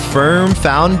called Firm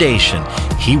Foundation.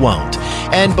 He won't.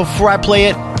 And before I play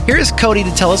it, here's Cody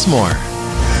to tell us more.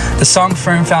 The song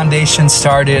Firm Foundation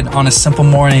started on a simple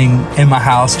morning in my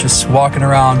house, just walking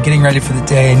around, getting ready for the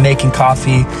day, making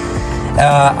coffee.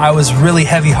 I was really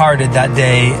heavy-hearted that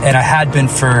day, and I had been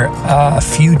for a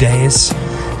few days,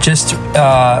 just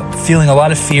feeling a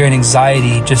lot of fear and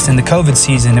anxiety just in the COVID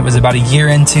season. It was about a year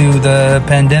into the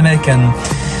pandemic, and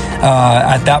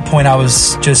at that point I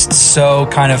was just so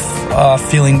kind of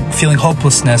feeling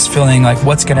hopelessness, feeling like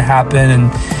what's going to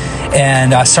happen,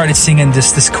 and I started singing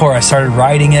this chorus. I started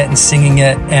writing it and singing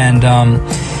it, and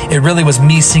it really was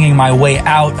me singing my way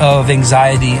out of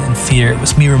anxiety and fear. It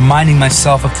was me reminding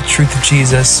myself of the truth of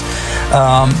Jesus,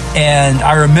 and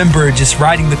I remember just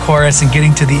writing the chorus and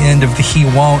getting to the end of the He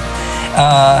Won't,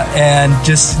 and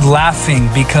just laughing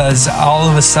because all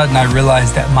of a sudden I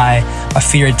realized that my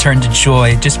fear had turned to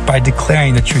joy just by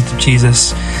declaring the truth of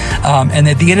Jesus. And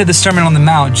at the end of the Sermon on the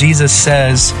Mount, Jesus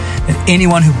says that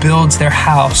anyone who builds their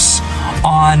house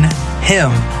on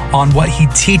him, on what he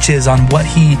teaches, on what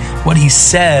he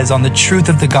says, on the truth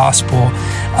of the gospel,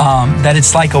 that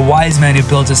it's like a wise man who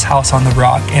builds his house on the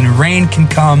rock, and rain can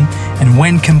come and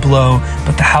wind can blow,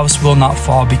 but the house will not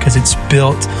fall because it's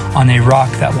built on a rock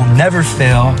that will never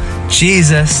fail,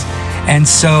 Jesus. And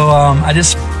so I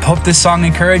just hope this song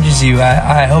encourages you.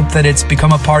 I hope that it's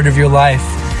become a part of your life.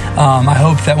 I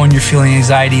hope that when you're feeling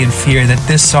anxiety and fear, that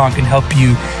this song can help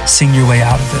you sing your way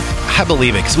out of it. I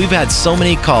believe it, because we've had so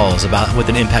many calls about what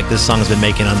an impact this song has been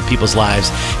making on people's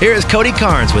lives. Here is Cody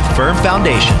Carnes with Firm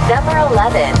Foundation. Number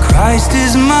 11. Christ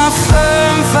is my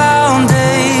firm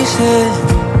foundation,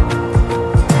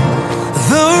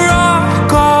 the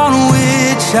rock on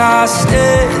which I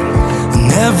stand,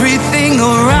 and everything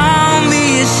around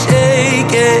me is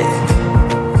shaking.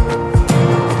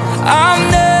 I've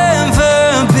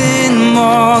never been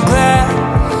more glad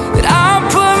that I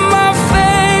put my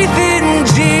faith in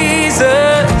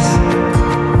Jesus,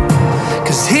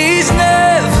 'cause he's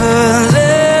never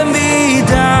let me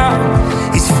down.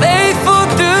 He's faithful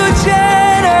through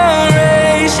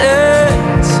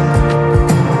generations,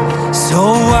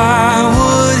 so why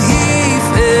would he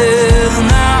fail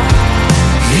now?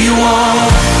 He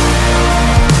won't.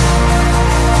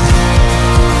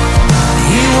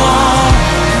 He won't.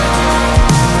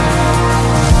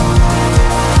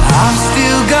 I've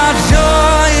still got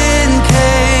joy in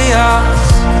chaos.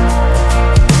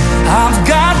 I've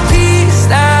got peace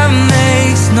that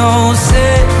makes no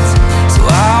sense, so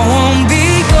I won't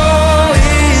be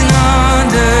going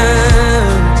under.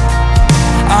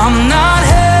 I'm not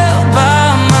held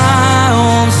by my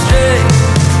own strength,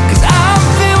 'cause I've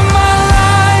built my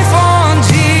life on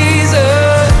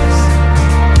Jesus.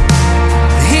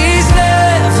 He's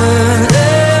never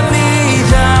let me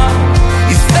down.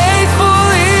 He's faithful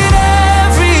in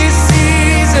every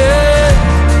season,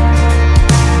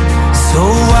 so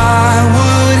why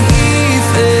would he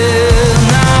fail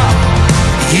now?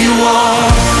 He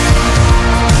won't.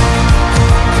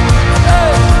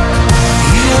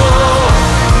 He won't.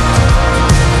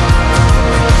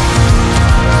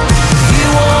 He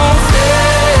won't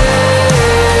fail.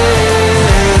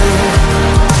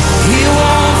 He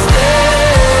won't fail.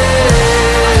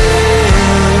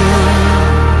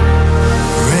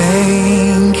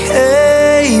 Rain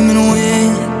came and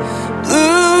wind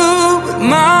blew, but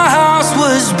my house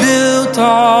was built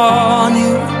on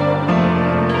you.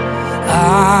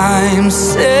 I'm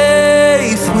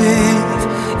safe with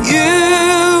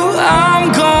you.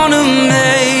 I'm gonna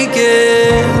make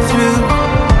it through.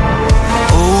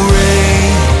 Oh,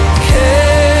 rain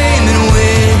came and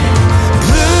wind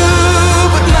blew,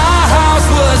 but my house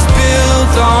was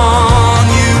built on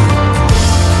you,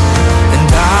 and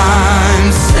I'm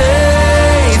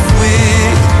safe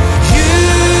with you.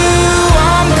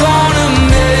 I'm gonna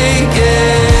make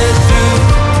it through.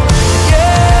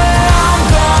 Yeah, I'm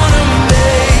gonna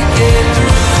make it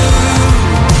through,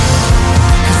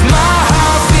 'cause my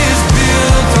house is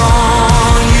built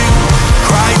on you.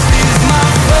 Christ is my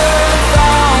firm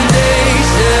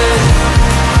foundation,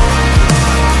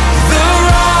 the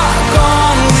rock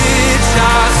on which I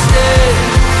stand,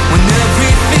 when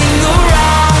everything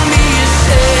around me is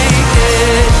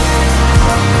shaking.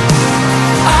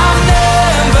 I've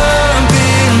never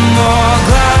been more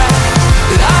glad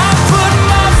that I put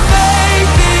my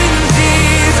faith in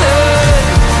Jesus,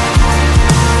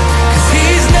 'cause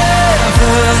he's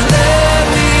never let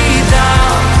me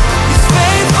down. He's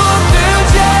faithful through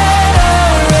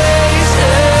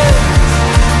generations,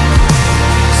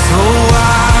 so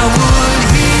why would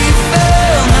he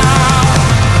fail now?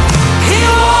 He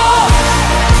won't.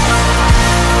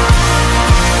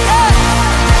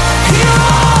 He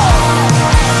won't.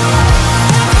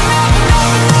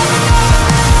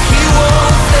 He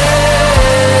won't fail.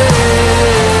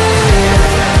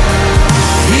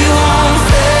 He won't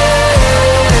fail.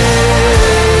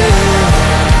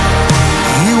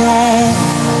 He won't.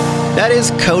 That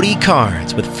is Cody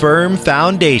Carnes with Firm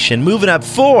Foundation, moving up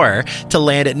 4 to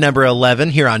land at number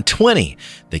 11 here on 20,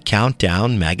 the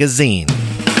Countdown Magazine. 20,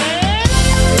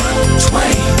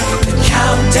 the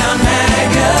Countdown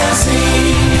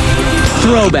Magazine.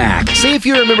 Throwback. See if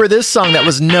you remember this song that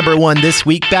was number 1 this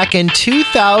week back in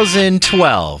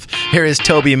 2012. Here is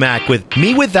Toby Mac with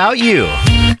Me Without You.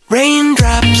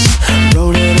 Raindrops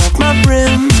rolling off my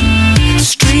brim.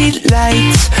 Street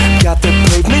lights got the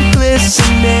pavement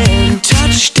glistening.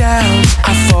 Touchdown,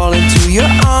 I fall into your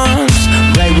arms,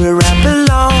 right where I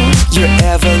belong. Your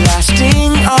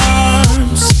everlasting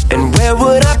arms. And where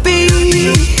would I be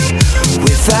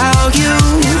without you?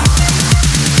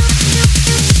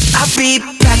 I'd be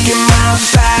back packing my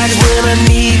bags when I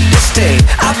need to stay.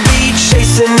 I'll be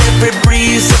chasing every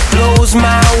breeze that blows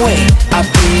my way. I'll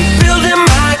be building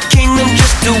my kingdom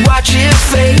just to watch it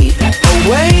fade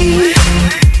away.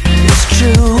 It's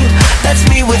true, that's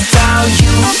me without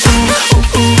you. Ooh, ooh,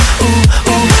 ooh, ooh,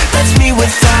 ooh. That's me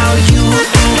without you. Ooh,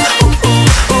 ooh, ooh,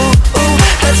 ooh, ooh.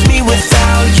 That's me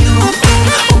without you. Ooh,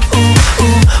 ooh, ooh,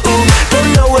 ooh, ooh.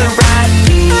 Don't know where I'd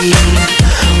be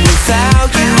without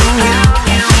you.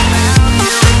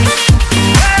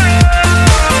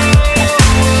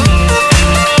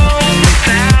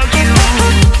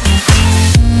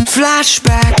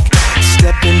 Flashback,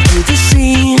 step into the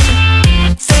scene.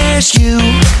 There's you,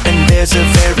 and there's a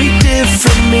very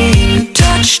different me.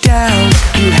 Touchdown,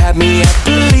 you had me at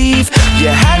believe. You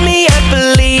had me at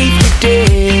believe you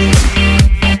did.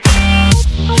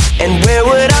 And where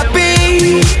would I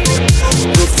be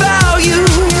without you?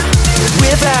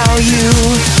 Without you,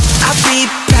 I'd be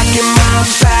packing my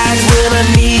bag when I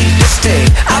need to stay.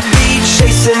 I'd be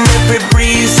chasing every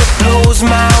breeze that blows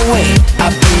my way.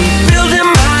 I'd be building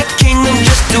my kingdom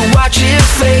just to watch it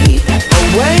fade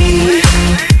away.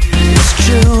 It's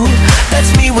true,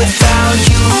 that's me without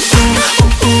you. Ooh,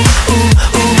 ooh, ooh, ooh,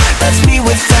 ooh. That's me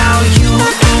without you.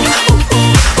 Ooh, ooh,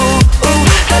 ooh, ooh, ooh.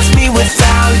 That's me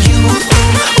without you. Ooh,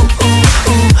 ooh, ooh,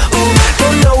 ooh, ooh.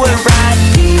 Don't know where I'd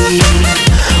be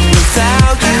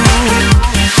without you.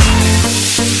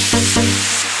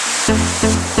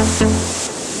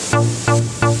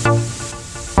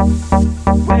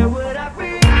 Where would I be?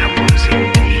 I was in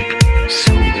deep,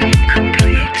 so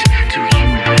incomplete. Till you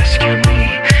rescue me,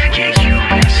 yeah, you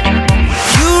rescue me.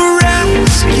 You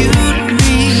rescued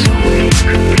me. So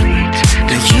incomplete.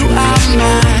 That you are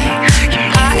mine,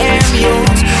 I am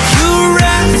yours. You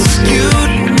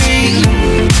rescued me,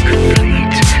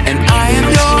 and I am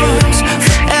yours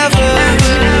forever.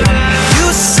 You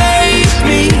saved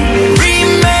me,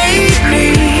 remade me.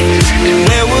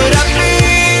 Where would I be?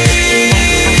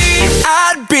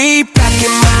 I'd be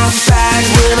packing my bag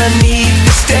when I need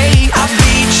to stay. I'd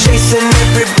be chasing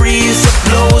every breeze that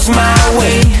blows my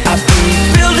way. I'd be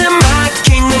building my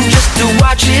kingdom just to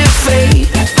watch it fade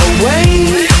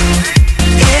away.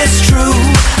 It's true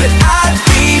that I'd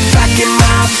be packing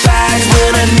my bags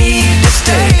when I need to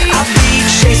stay. I'd be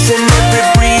chasing every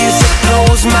breeze that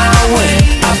blows my way.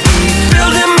 I'd be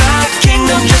building my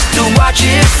kingdom just to watch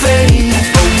it fade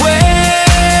away.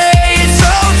 It's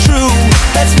so true,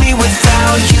 that's me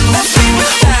without you. That's me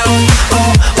without you.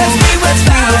 Oh, that's me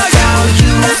without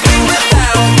you. That's me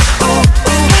without you. Oh,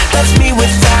 oh, that's me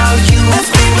without you. That's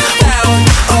me without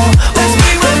you. Oh, that's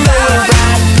me without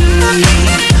you.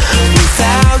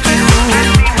 Without you.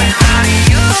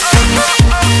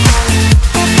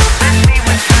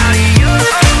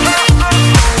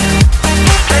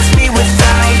 That's me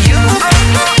without you.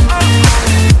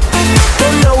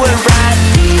 Don't know where I'd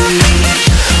be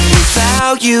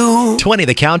without you. 20,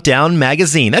 the Countdown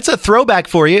Magazine. That's a throwback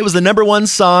for you. It was the number one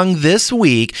song this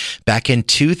week back in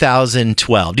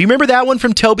 2012. Do you remember that one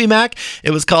from Toby Mac?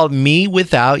 It was called Me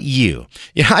Without You.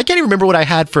 Yeah, I can't even remember what I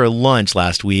had for lunch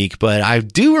last week, but I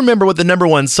do remember what the number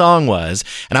one song was,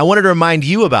 and I wanted to remind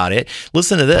you about it.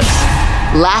 Listen to this.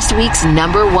 Last week's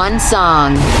number one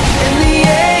song. And the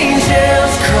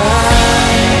angels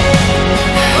cry,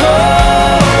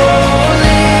 holy,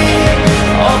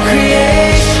 all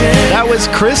creation. That was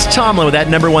Chris Tomlin with that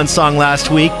number one song last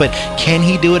week, but can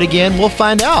he do it again? We'll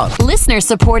find out.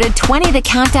 Listener-supported 20 The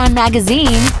Countdown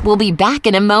Magazine. We'll be back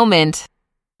in a moment.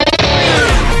 20,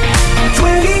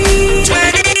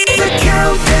 the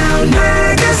Countdown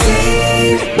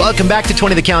Magazine. Welcome back to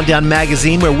 20 The Countdown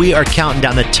Magazine, where we are counting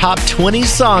down the top 20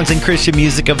 songs in Christian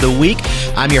music of the week.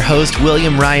 I'm your host,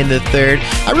 William Ryan III.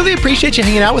 I really appreciate you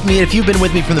hanging out with me. And if you've been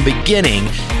with me from the beginning,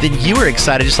 then you are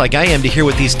excited, just like I am, to hear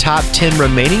what these top 10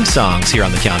 remaining songs here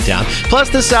on the Countdown. Plus,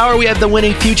 this hour, we have the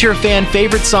winning future fan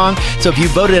favorite song. So if you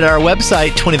voted at our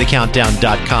website,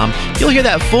 20thecountdown.com, you'll hear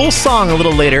that full song a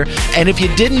little later. And if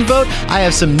you didn't vote, I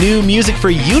have some new music for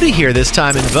you to hear this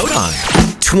time and vote on.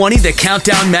 20 The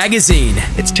Countdown Magazine.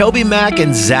 It's Toby Mac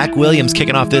and Zach Williams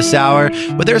kicking off this hour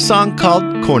with their song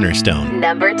called Cornerstone.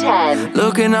 Number 10.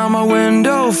 Looking out my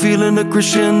window, feeling the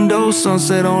crescendo,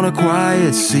 sunset on a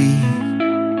quiet sea.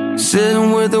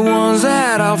 Sitting with the ones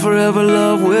that I'll forever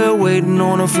love, we're waiting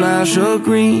on a flash of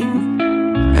green.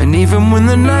 And even when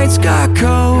the nights got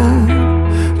cold,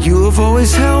 you have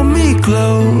always held me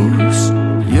close.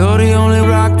 You're the only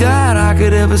rock that I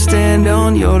could ever stand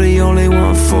on. You're the only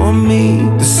one for me.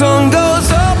 The sun goes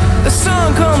up, the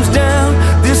sun comes down.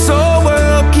 This whole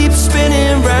world keeps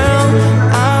spinning round.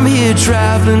 I'm here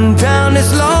traveling down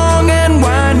this long and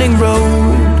winding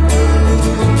road.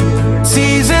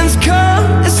 Seasons come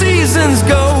and seasons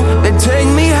go.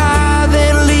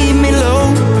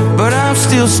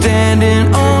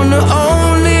 standing on the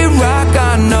only rock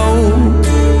I know.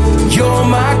 You're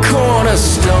my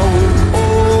cornerstone.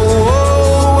 Oh,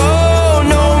 oh, oh,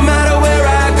 no matter where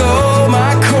I go,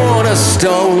 my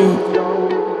cornerstone.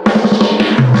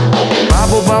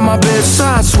 Bible by my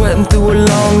bedside, sweating through a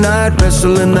long night,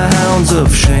 wrestling the hounds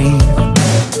of shame.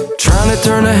 Trying to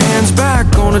turn the hands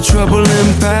back on a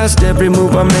troubling past, every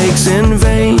move I make's in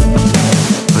vain.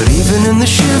 But even in the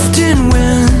shifting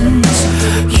winds,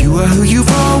 you are who you've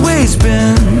always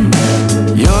been.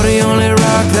 You're the only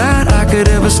rock that I could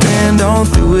ever stand on.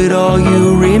 Through it all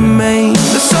you remain.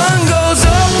 The sun goes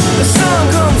up, the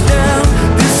sun comes down,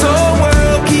 this whole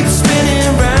world keeps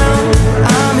spinning round.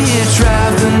 I'm here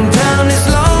traveling down this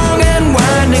long and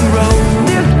winding road.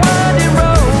 This winding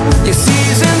road. Your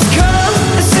seasons come,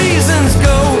 the seasons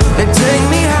go. They take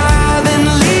me high, then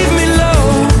leave me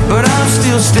low. But I'm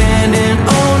still standing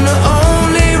on the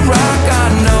only rock I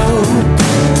know.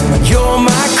 You're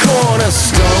my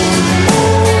cornerstone.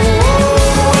 Oh, oh,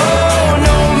 oh,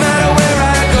 no matter where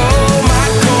I go, my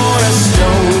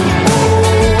cornerstone. Oh,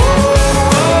 oh,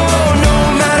 oh, no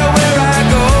matter where I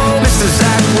go, Mr.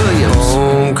 Zach Williams.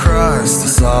 On Christ, the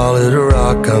solid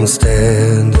rock I'm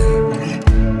standing.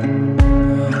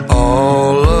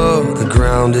 All of the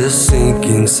ground is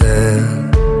sinking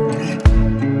sand.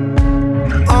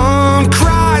 On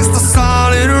Christ, the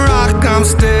solid rock I'm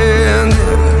standing.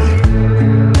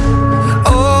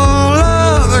 All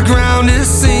of the ground is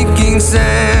sinking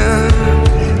sand.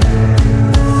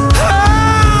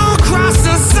 Oh, Christ,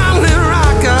 the solid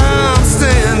rock I'm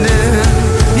standing.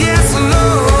 Yes,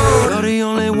 Lord. You're the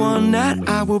only one that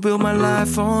I will build my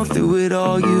life on. Through it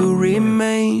all you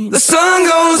remain. The sun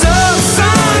goes up,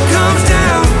 sun comes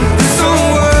down, this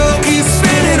whole world keeps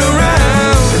spinning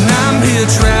around. And I'm here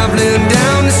traveling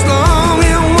down this long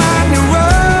and winding road.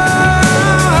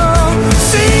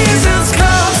 Seasons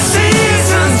come,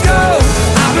 seasons go.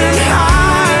 I've been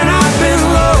high and I've been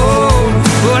low,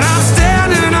 but I'm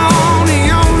standing on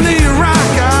the only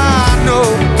rock I know.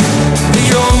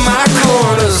 You're my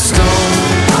cornerstone.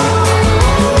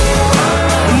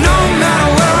 No matter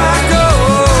where I go,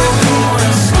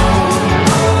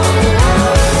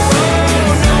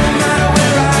 no matter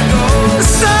where I go, the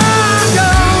sun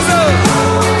goes up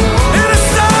and the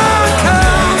sun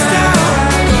comes down,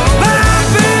 but I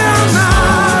feel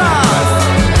not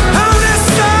on this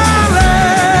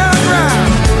solid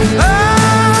ground.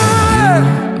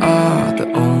 You are the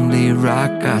only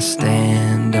rock I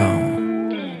stand on.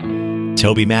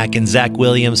 Toby Mac and Zach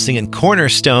Williams singing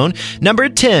Cornerstone, number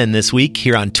 10 this week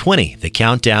here on 20, the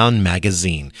Countdown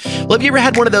Magazine. Well, have you ever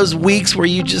had one of those weeks where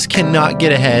you just cannot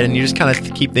get ahead and you just kind of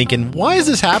keep thinking, why is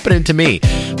this happening to me?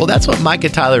 Well, that's what Micah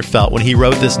Tyler felt when he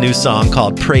wrote this new song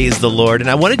called Praise the Lord, and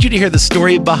I wanted you to hear the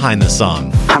story behind the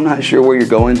song. I'm not sure where you're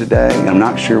going today. I'm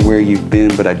not sure where you've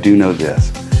been, but I do know this,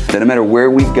 that no matter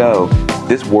where we go,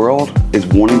 this world is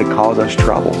wanting to cause us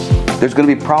troubles. There's going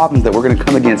to be problems that we're going to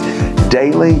come against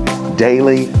daily,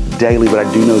 but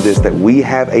I do know this, that we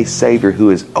have a Savior who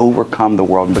has overcome the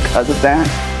world. And because of that,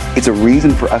 it's a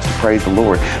reason for us to praise the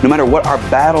Lord. No matter what our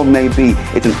battle may be,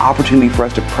 it's an opportunity for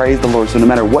us to praise the Lord. So no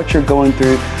matter what you're going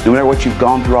through, no matter what you've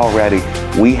gone through already,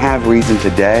 we have reason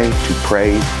today to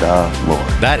praise the Lord.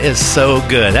 That is so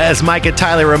good. That is Micah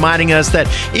Tyler reminding us that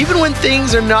even when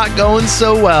things are not going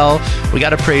so well, we got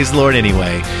to praise the Lord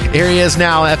anyway. Here he is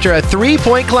now after a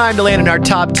 3-point climb to land in our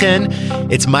top 10.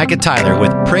 It's Micah Tyler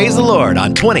with Praise the Lord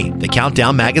on 20, the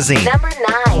Countdown Magazine. Number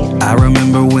 9. I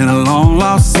remember when a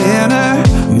long-lost sinner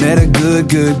met a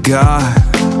good God.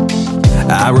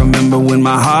 I remember when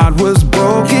my heart was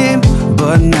broken,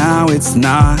 but now it's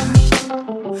not.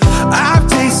 I've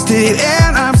tasted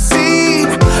and I've seen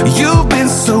you've been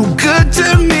so good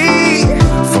to me.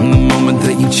 From the moment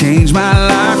that you changed my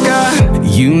life, God,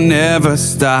 you never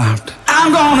stopped.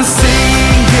 I'm gonna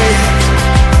sing it,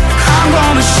 I'm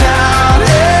gonna shout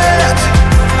it,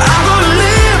 I'm gonna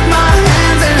lift my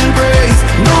hands and praise.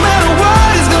 No matter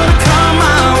what is gonna come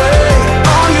my way,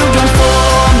 all you've done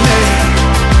for me,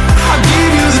 I'll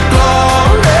give you the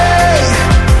glory.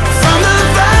 From the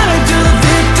valley to the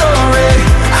victory,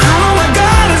 I know my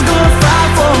God is gonna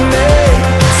fight for me.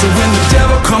 So when the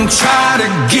devil come try to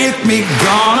get me,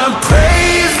 gonna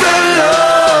praise the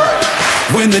Lord.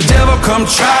 When the devil come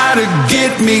try to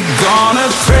get me, gonna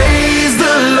praise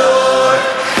the Lord.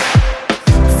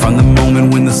 From the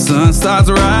moment when the sun starts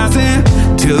rising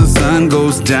till the sun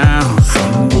goes down,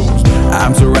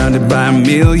 I'm surrounded by a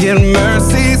million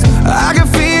mercies, I can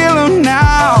feel them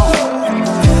now.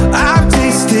 I've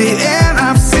tasted and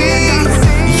I've seen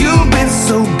you've been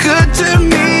so good to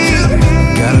me.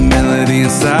 Got a melody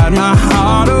inside my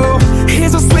heart, oh,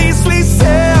 it's a sweet, sweet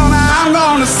sound. I'm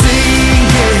gonna sing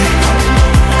it,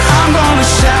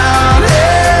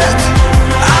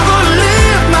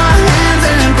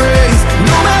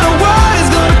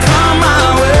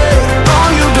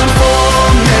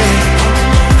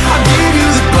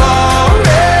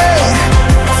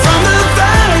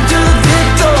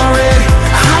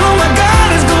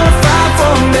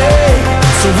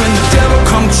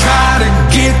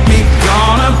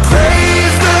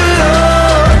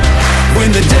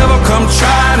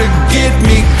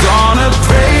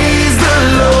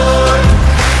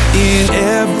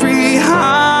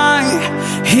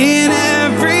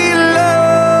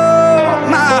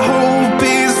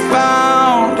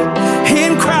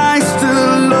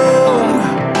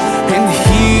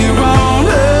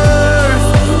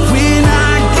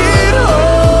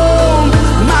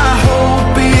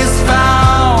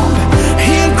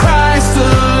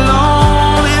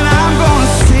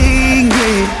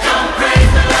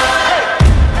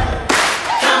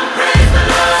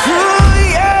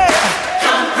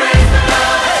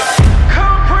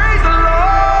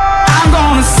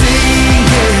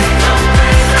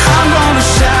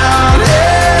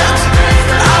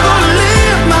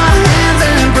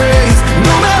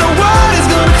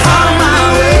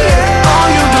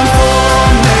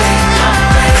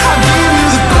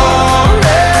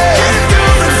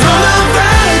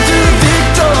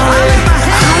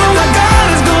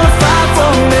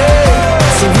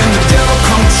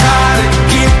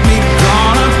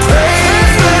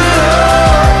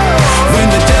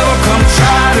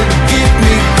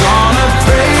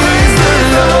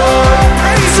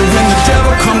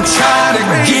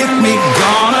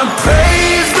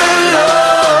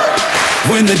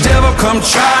 come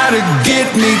try to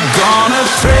get me, gonna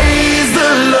praise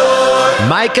the Lord.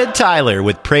 Micah Tyler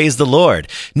with Praise the Lord.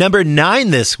 Number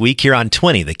 9 this week here on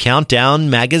 20, the Countdown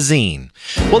Magazine.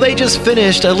 Well, they just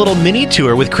finished a little mini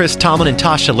tour with Chris Tomlin and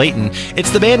Tasha Layton.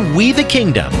 It's the band We the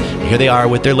Kingdom. Here they are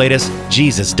with their latest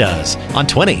Jesus Does on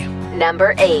 20.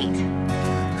 Number 8.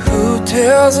 Who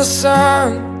tells the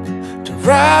sun to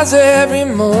rise every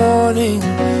morning,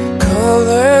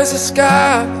 colors the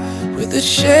sky with the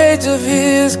shades of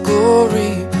his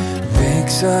glory,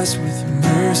 makes us with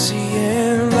mercy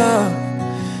and love.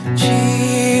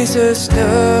 Jesus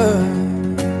does.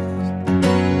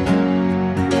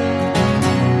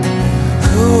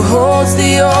 Who holds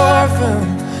the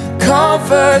orphan,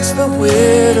 comforts the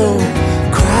widow,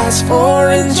 cries for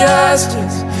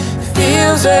injustice,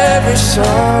 feels every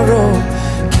sorrow,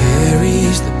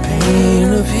 carries the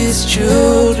pain of his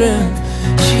children.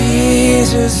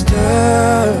 Jesus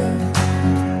does.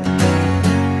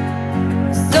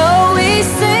 So we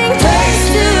sing praise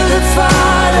to the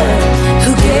Father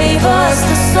who gave us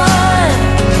the Son.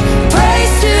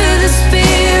 Praise to the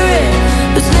Spirit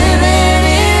who's living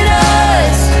in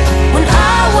us. When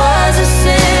I was a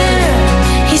sinner,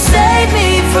 he saved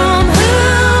me from who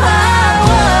I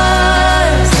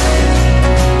was.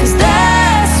 'Cause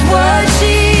that's what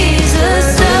Jesus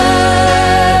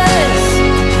does.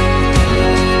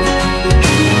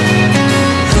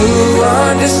 Who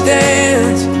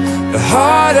understands the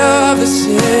heart of the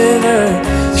sinner,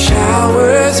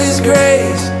 showers his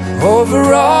grace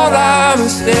over all our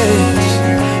mistakes,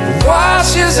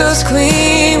 washes us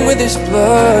clean with his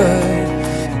blood.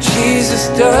 Jesus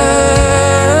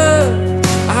does.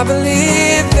 I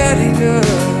believe that he does.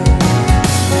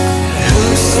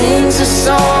 Who sings a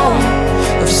song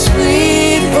of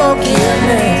sweet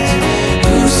forgiveness,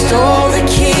 who stole the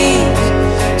keys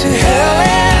to hell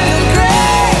and the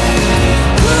grave,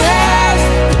 who has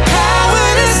the power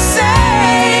to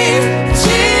save.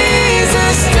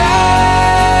 Jesus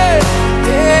does.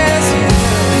 Yes, he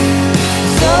does.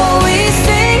 So we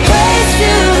sing praise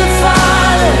to the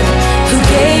Father who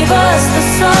gave us the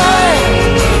Son.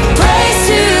 Praise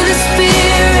to the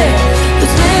Spirit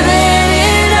who's living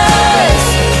in us.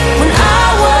 When I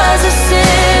was a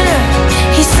sinner,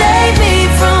 he saved me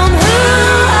from who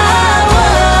I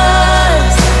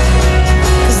was.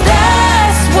 'Cause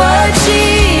that's what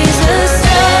Jesus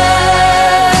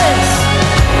does.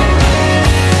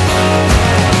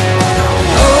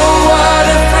 Oh, what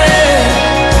a friend.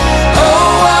 Oh,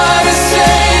 what a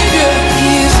Savior.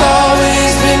 He's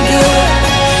always been good.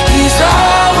 He's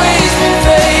always been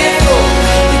faithful.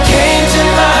 He came to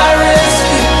my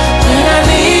rescue when I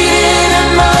needed him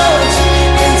most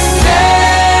and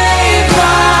saved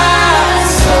my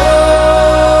soul.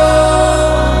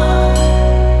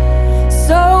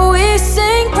 So we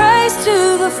sing praise to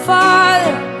the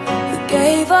Father who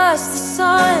gave us the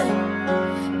Son.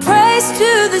 Praise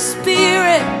to the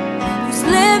Spirit who's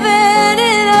living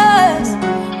in us.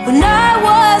 When I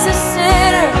was a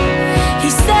sinner, he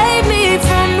saved me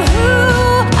from who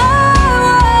I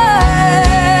was.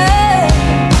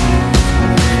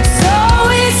 So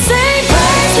we sing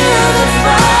praise to the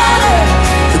Father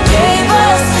who gave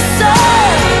us the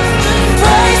Son.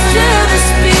 Praise to the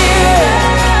Spirit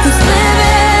who's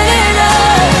living in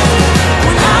us.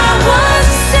 When I was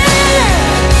a sinner,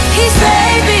 he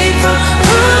saved me from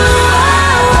who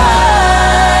I was.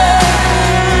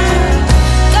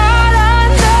 God, I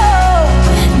know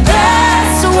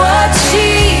that's what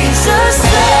Jesus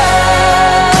does.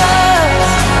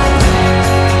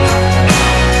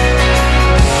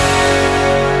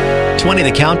 20,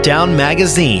 the Countdown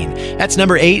Magazine. That's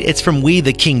number 8. It's from We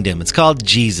the Kingdom. It's called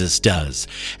Jesus Does.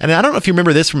 And I don't know if you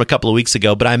remember this from a couple of weeks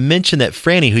ago, but I mentioned that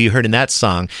Franny, who you heard in that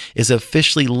song, is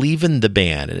officially leaving the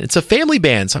band. And it's a family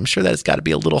band, so I'm sure that's got to be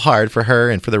a little hard for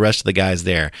her and for the rest of the guys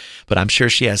there. But I'm sure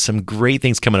she has some great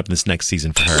things coming up in this next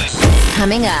season for her.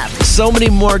 Coming up. So many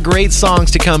more great songs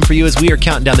to come for you as we are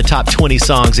counting down the top 20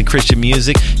 songs in Christian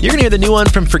music. You're going to hear the new one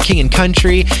from For King and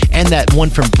Country and that one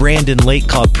from Brandon Lake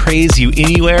called Praise You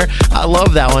Anywhere. I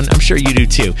love that one. I'm sure you do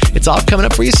too. It's all coming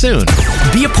up for you soon.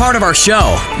 Be a part of our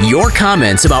show. Your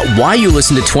comments about why you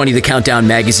listen to 20 The Countdown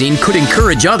Magazine could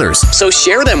encourage others, so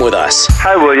share them with us.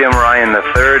 Hi, William Ryan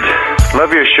III.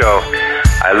 Love your show.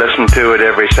 I listen to it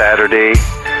every Saturday.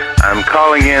 I'm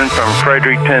calling in from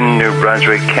Fredericton, New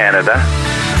Brunswick, Canada.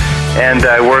 And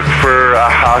I work for a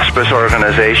hospice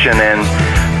organization. And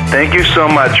thank you so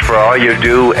much for all you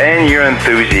do and your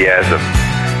enthusiasm.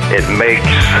 It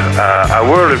makes a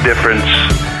world of difference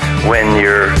when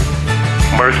you're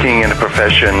working in a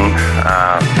profession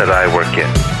that I work in.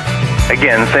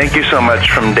 Again, thank you so much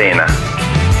from Dana.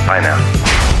 Bye now.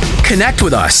 Connect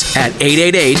with us at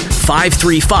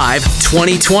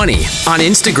 888-535-2020 on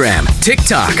Instagram,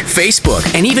 TikTok, Facebook,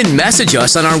 and even message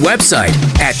us on our website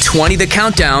at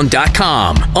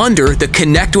 20thecountdown.com under the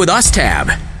Connect with Us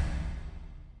tab.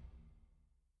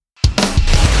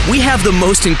 We have the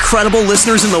most incredible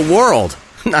listeners in the world.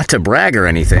 Not to brag or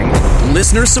anything.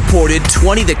 Listener-supported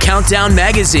 20 The Countdown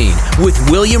magazine with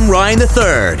William Ryan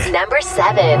III. Number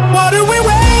 7. What are we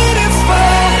waiting for?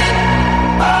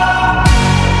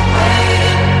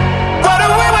 What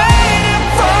are we waiting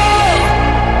for?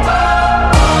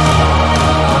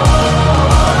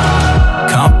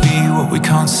 Can't be what we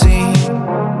can't see.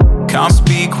 Can't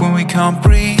speak when we can't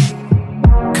breathe.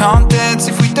 Can't dance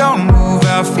if we don't move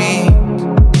our feet.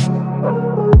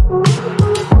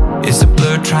 It's a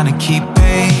blur trying to keep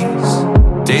pace.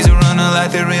 Days are running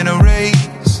like they're in a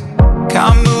race.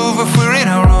 Can't move if we're in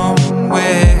our own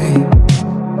way.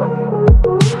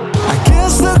 I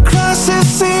guess the crisis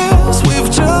seals we've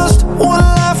just one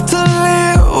life to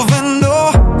live, and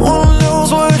no one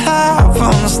knows what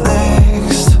happens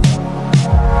next.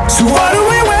 So what are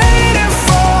we waiting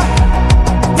for?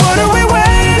 What are we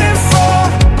waiting for?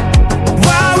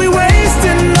 Why are we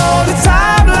wasting all the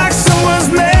time like someone's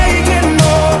making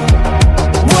more?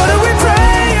 What are we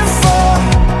praying for?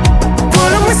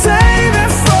 What are we saving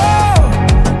for?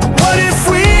 What if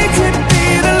we could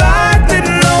be the light that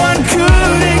no one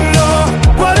could ignore?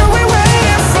 What are we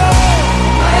waiting for?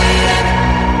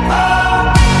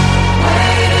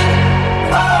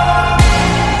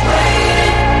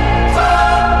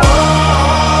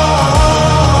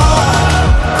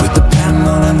 Put the pen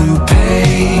on a new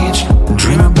page.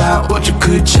 Dream about what you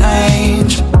could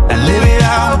change and live it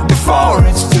out before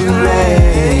it's too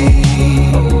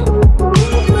late.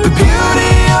 The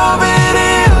beauty of it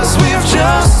is we've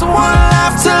just one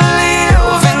life to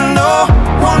live, and no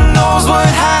one knows what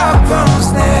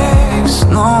happens next.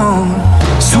 No.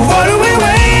 So what are we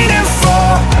waiting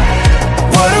for?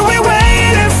 What are we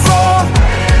waiting for?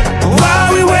 Why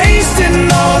are we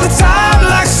wasting all the time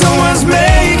like someone's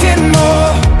making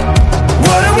more?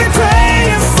 What are we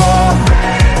praying for?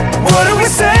 What are we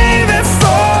saving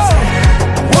for?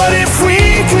 What if we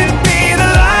could be the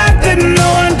light that no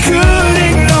one could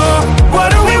ignore? What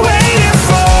are we waiting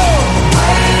for?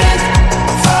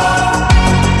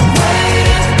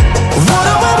 What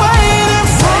are we waiting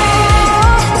for?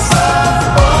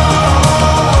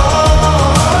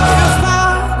 If I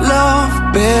love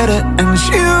better and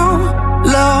you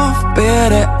love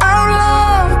better, our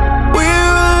love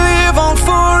will live on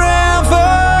forever.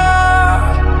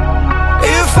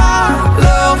 If I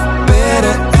love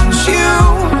better and you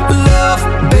love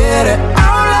better,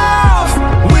 our love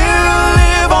will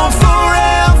live on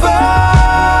forever.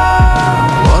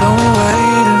 What are we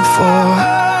waiting for?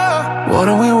 What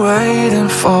are we waiting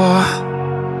for?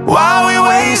 Why are we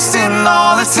wasting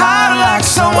all the time like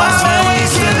someone's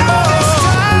making more?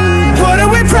 What are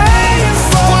we praying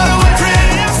for? What are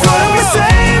we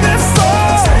saving for?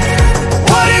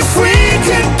 What if we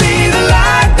could be the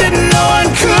light that no one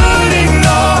could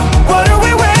ignore? What are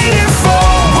we waiting for?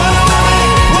 What are we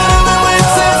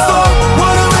waiting for?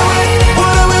 What are we waiting for?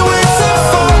 What are we waiting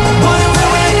for? What are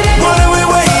we waiting for? What are we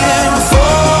waiting for?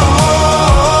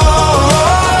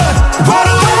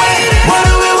 What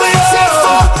are we waiting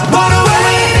for? What are we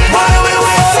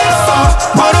waiting for?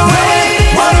 What are we waiting for?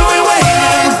 What are we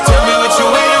waiting? Tell me what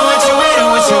you're waiting, what you're waiting,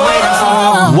 what you're waiting for.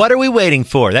 What are we waiting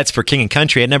for? That's for King and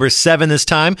Country at number 7 this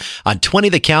time on 20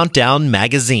 The Countdown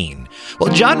magazine.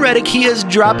 Well, John Reddick, he is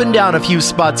dropping down a few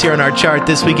spots here on our chart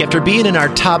this week after being in our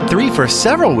top 3 for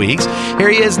several weeks. Here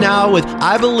he is now with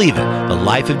I Believe It, The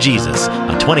Life of Jesus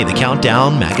on 20 The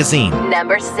Countdown magazine.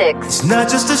 Number 6. It's not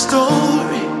just a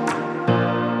story.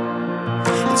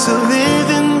 It's a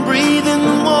living,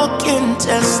 breathing, walking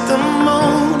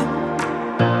testimony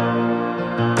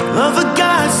of a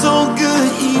God so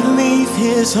good he'd leave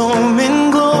his home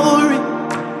in glory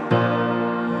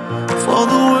for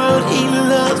the world he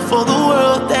loved, for the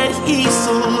world that he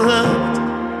so loved.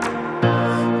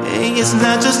 Hey, it's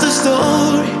not just a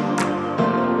story.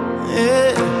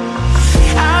 Yeah.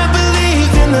 I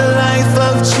believe in the life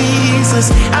of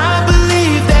Jesus. I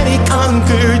believe that he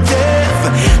conquered death.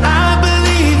 I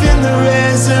believe in the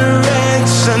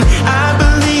resurrection. I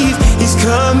believe he's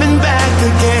coming back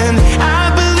again.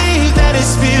 I believe that his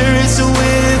spirit's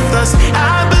with us.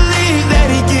 I believe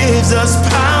that he gives us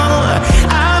power.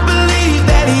 I believe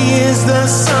that he is the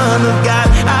Son of God.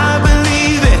 I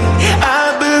believe it.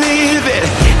 I believe it.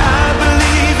 I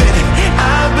believe it.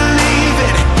 I believe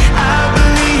it. I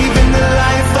believe in the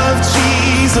life of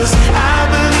Jesus. I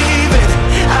believe it.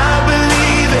 I believe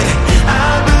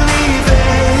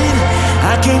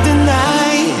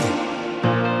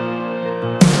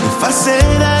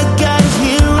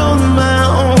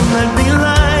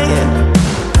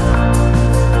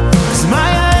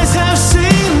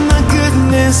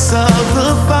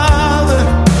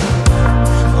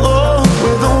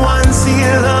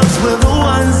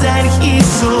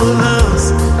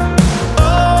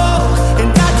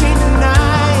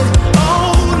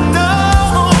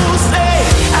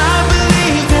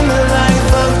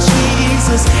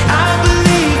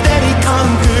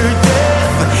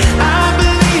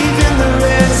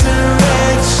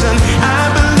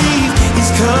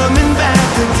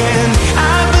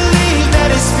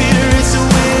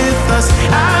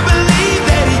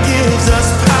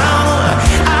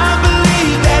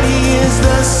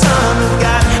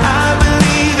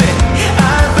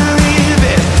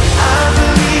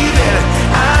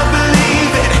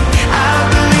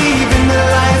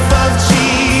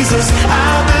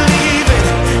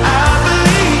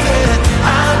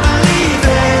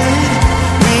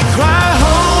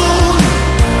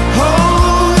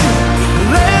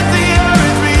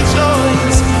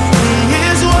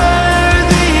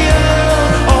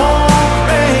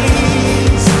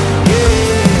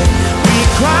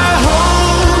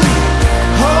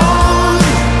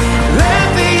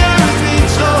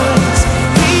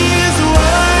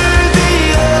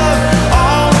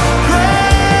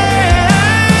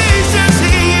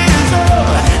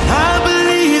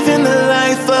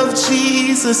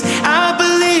Jesus. I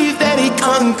believe that he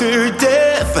conquered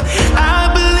death. I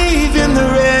believe in the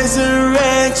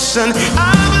resurrection.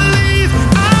 I believe,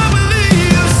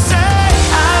 say,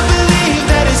 I believe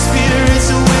that his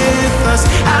spirit's with us.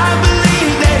 I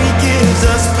believe that he gives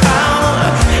us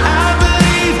power. I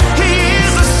believe he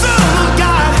is the Son of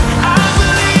God. I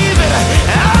believe it.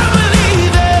 I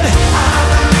believe it.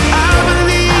 I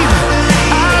believe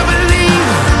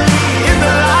in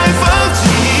the life of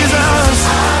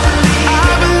Jesus. I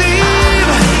believe in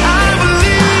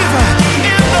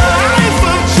the life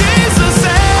of Jesus.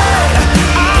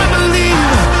 I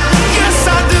believe, yes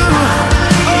I do.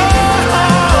 Oh,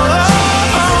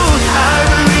 I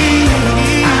believe.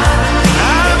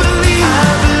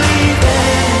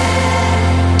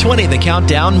 20, The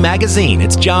Countdown Magazine.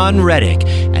 It's John Reddick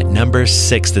at number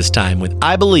 6 this time with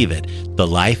I Believe It, The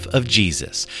Life of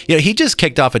Jesus. You know, he just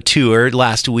kicked off a tour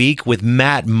last week with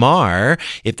Matt Maher.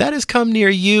 If that has come near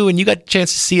you and you got a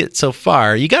chance to see it so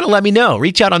far, you got to let me know.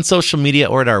 Reach out on social media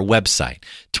or at our website,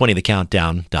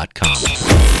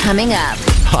 20thecountdown.com. Coming up.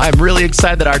 I'm really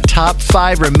excited that our top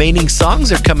 5 remaining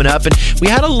songs are coming up, and we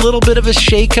had a little bit of a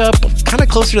shakeup, kind of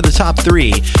closer to the top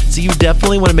 3. So you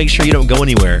definitely want to make sure you don't go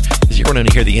anywhere, because you're going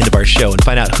to hear the end of our show and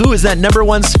find out who is that number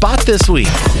 1 spot this week.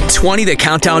 20 The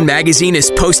Countdown Magazine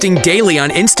is posting daily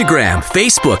on Instagram,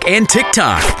 Facebook, and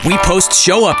TikTok. We post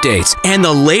show updates and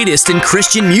the latest in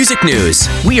Christian music news.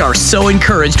 We are so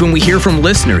encouraged when we hear from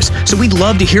listeners, so we'd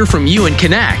love to hear from you and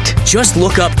connect. Just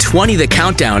look up 20 The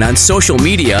Countdown on social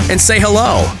media and say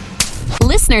hello.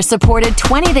 Listener-supported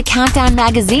 20 The Countdown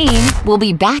Magazine will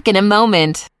be back in a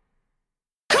moment.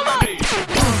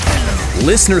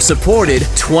 Listener-supported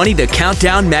 20 The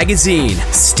Countdown Magazine,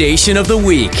 Station of the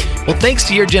Week. Well, thanks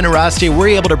to your generosity, we're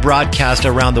able to broadcast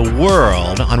around the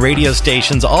world on radio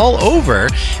stations all over,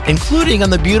 including on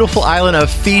the beautiful island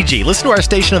of Fiji. Listen to our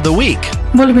Station of the Week.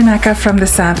 Mulubinaka from the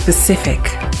South Pacific.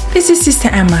 This is Sister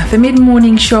Emma, the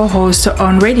mid-morning show host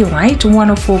on Radio Light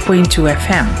 104.2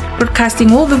 FM,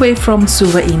 broadcasting all the way from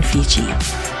Suva in Fiji.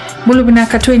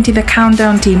 Mulubinaka 20, the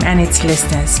Countdown team and its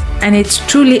listeners. And it's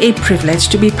truly a privilege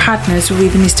to be partners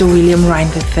with Mr. William Ryan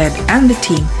III and the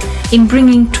team in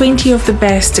bringing 20 of the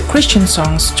best Christian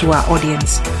songs to our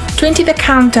audience. 20 The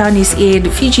Countdown is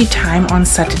aired Fiji time on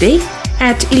Saturday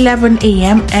at 11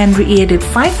 a.m. and re-aired at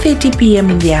 5:30 p.m.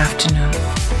 in the afternoon.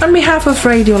 On behalf of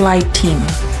Radio Light team,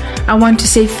 I want to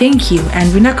say thank you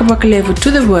and Vinakabakalevu to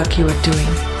the work you are doing.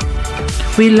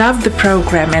 We love the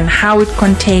program and how it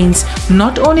contains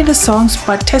not only the songs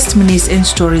but testimonies and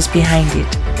stories behind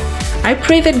it. I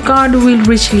pray that God will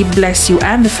richly bless you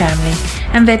and the family,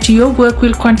 and that your work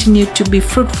will continue to be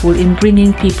fruitful in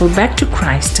bringing people back to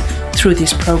Christ through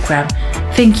this program.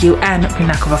 Thank you, and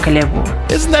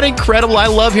Vinakavakalevu. Isn't that incredible? I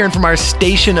love hearing from our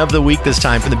Station of the Week this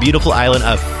time from the beautiful island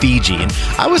of Fiji. And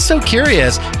I was so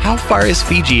curious, how far is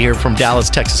Fiji here from Dallas,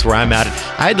 Texas, where I'm at?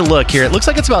 I had to look here. It looks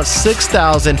like it's about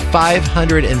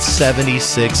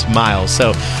 6,576 miles.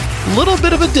 So a little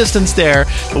bit of a distance there,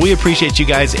 but we appreciate you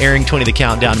guys airing 20 The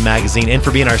Countdown Magazine and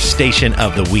for being our Station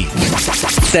of the Week.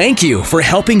 Thank you for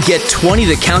helping get 20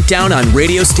 The Countdown on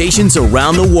radio stations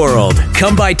around the world.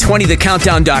 Come by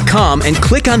 20thecountdown.com and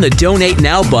click on the Donate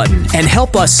Now button and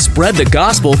help us spread the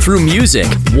gospel through music,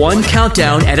 one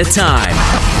countdown at a time.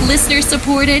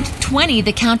 Listener-supported 20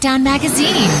 The Countdown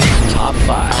Magazine. Top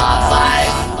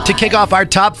 5. To kick off our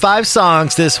top 5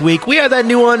 songs this week, we have that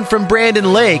new one from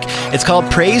Brandon Lake. It's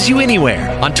called Praise You Anywhere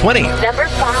on 20. Number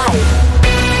 5.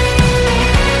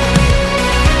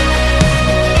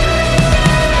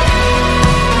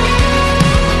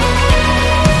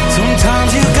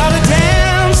 Sometimes you gotta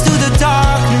dance through the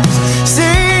darkness,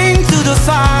 sing through the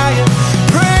fire,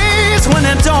 praise when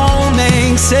it don't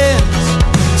make sense.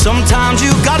 Sometimes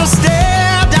you gotta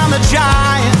stare down the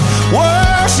giant,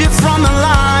 worship from the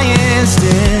lion's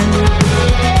den.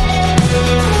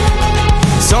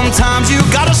 Sometimes you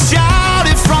gotta shout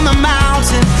it from the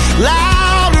mountain,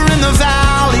 louder in the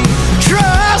valley,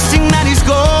 trusting that he's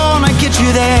gonna get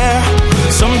you there.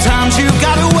 Sometimes you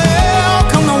gotta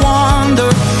welcome the wonder,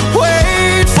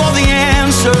 wait for the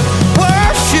answer,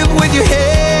 worship with your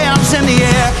hands in the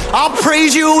air. I'll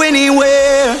praise you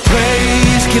anywhere.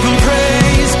 Praise, give him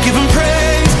praise, give him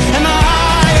praise, and the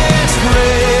highest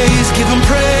praise, give him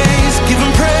praise, give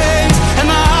him praise,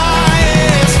 and the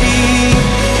highest. He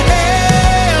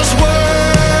is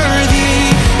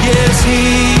worthy, yes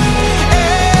he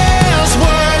is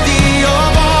worthy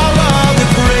of all of the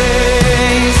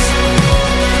praise.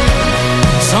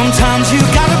 Sometimes you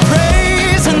gotta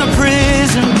praise in the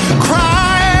prison,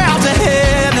 cry out to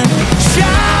heaven,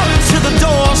 shout until the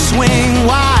door swing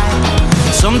wide.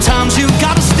 Sometimes you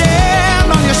gotta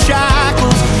stand on your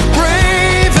shackles,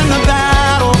 brave in the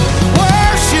battle,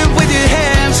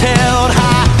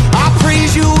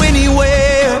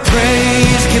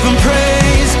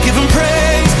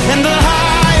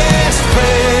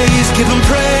 give him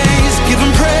praise, give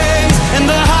him praise, and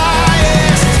the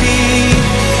highest he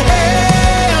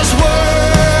is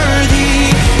worthy,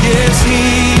 yes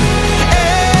he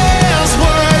is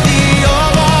worthy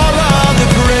of all of the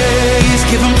praise,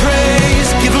 give him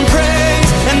praise, give him praise,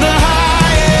 and the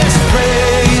highest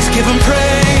praise, give him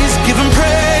praise, give him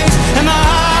praise, and the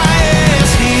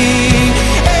highest he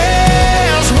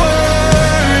is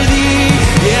worthy,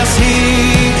 yes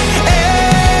he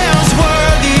is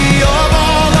worthy of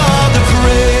all of the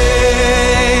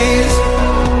praise.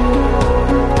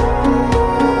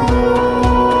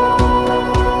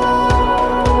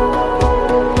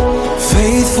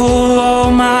 Faithful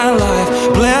all my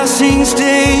life, blessings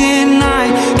day and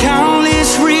night,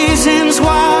 countless reasons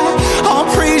why I'll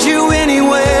praise you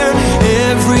anywhere.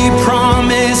 Every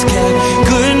promise kept,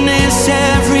 goodness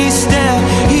every step,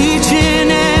 each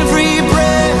and every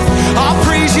breath, I'll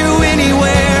praise you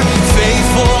anywhere.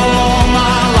 Faithful all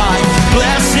my life,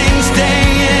 blessings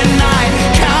day and night,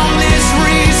 countless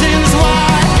reasons why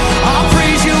I'll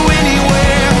praise you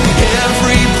anywhere.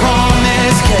 Every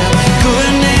promise kept,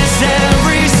 goodness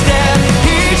every step,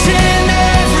 each and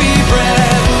every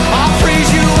breath, I'll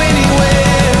praise you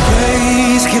anywhere.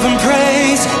 Praise, give him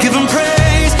praise, give him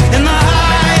praise, and the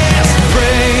highest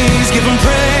praise, give him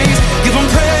praise, give him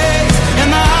praise,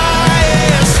 and the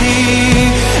highest he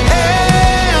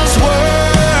is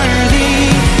worthy,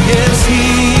 yes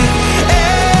he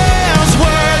is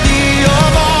worthy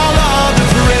of all of the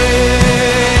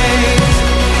praise.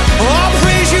 Oh, I'll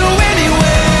praise you anywhere.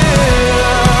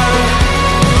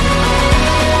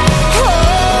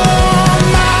 Oh,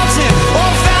 mountain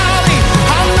or valley,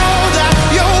 I know that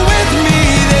you're with me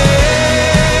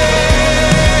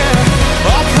there.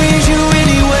 I'll praise you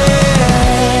anywhere.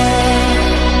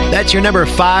 That's your number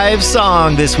 5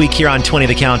 song this week here on 20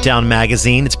 The Countdown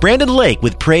magazine. It's Brandon Lake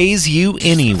with Praise You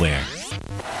Anywhere.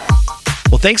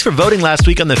 Well, thanks for voting last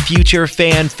week on the Future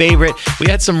Fan Favorite. We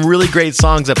had some really great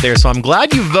songs up there, so I'm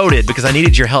glad you voted because I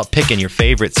needed your help picking your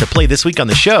favorites to play this week on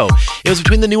the show. It was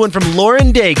between the new one from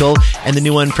Lauren Daigle and the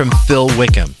new one from Phil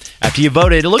Wickham. After you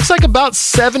voted, it looks like about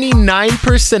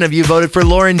 79% of you voted for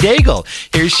Lauren Daigle.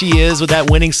 Here she is with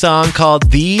that winning song called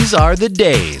These Are the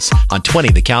Days on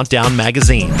 20 The Countdown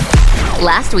magazine.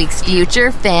 Last week's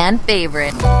Future Fan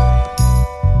Favorite.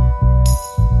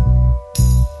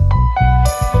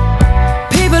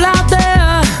 People out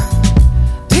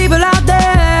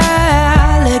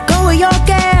there, let go of your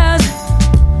cares.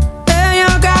 Burn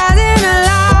your God in a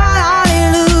lot,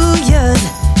 hallelujahs.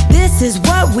 This is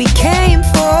what we came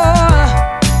for.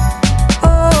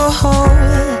 Oh,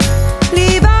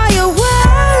 leave all your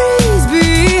worries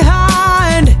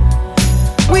behind.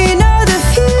 We know the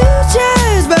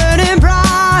future's burning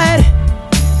bright.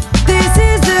 This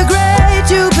is the great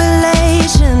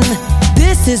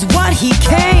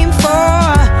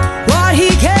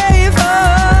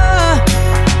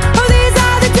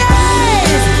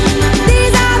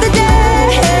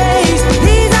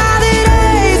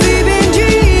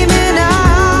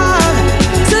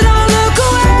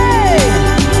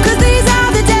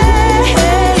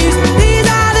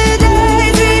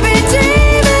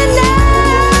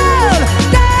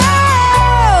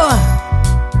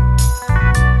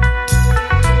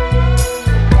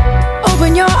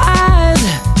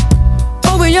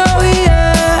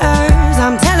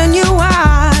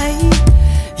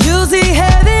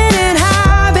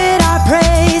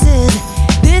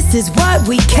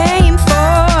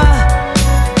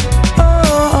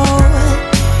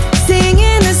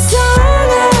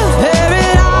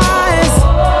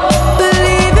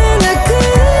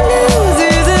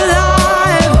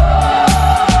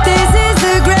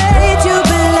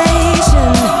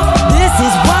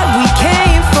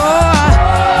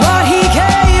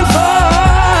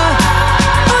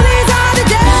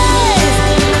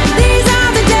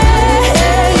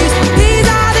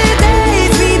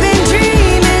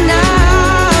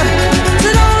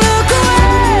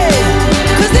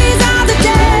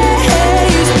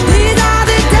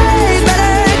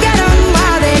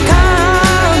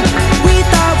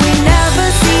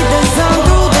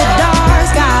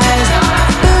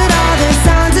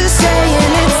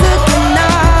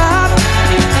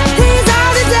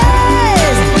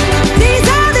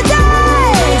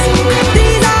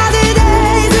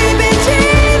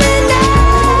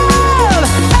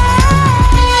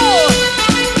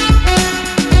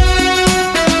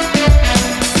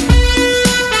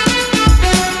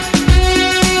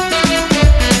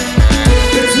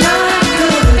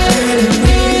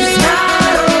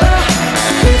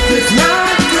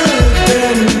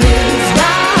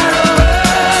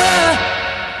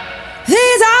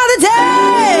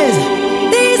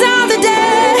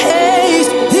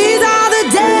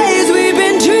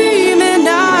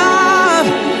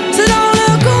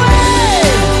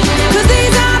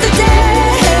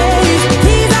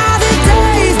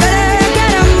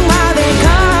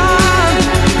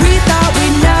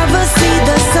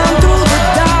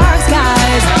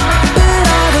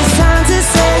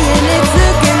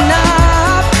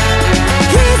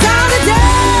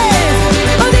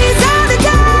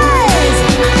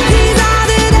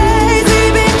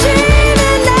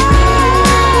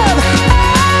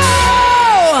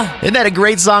Isn't that a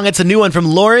great song? It's a new one from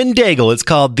Lauren Daigle. It's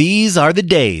called These Are the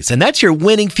Days. And that's your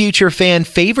winning future fan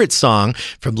favorite song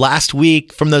from last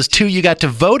week from those two you got to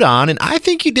vote on. And I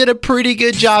think you did a pretty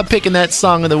good job picking that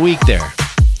song of the week there.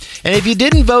 And if you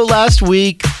didn't vote last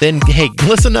week, then hey,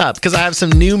 listen up, because I have some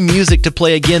new music to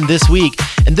play again this week.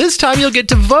 And this time you'll get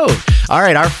to vote. All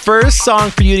right, our first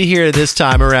song for you to hear this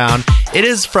time around, it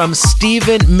is from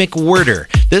Stephen McWhirter.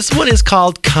 This one is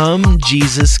called Come,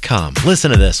 Jesus, Come.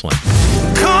 Listen to this one.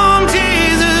 Come,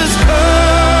 Jesus, come.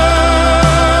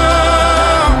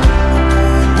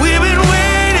 We've been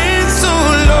waiting so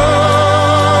long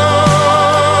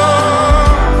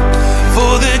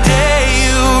for the day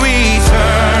you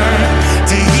return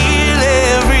to heal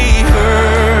every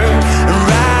hurt and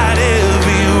right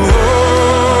every wrong.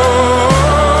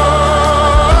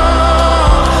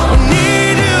 We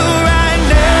need you right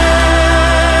now.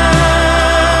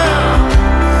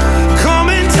 Come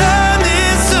and turn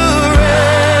this around.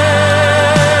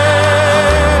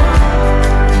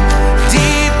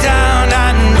 Deep down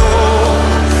I know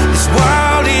this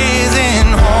world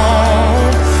isn't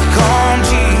home. Come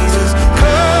Jesus,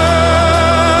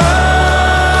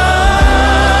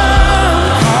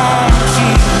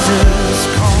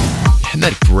 Isn't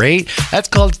that great? That's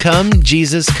called Come,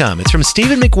 Jesus, Come. It's from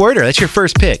Stephen McWhirter. That's your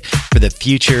first pick for the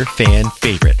future fan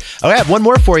favorite. Okay, I have one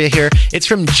more for you here. It's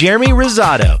from Jeremy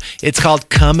Rosado. It's called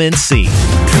Come and See.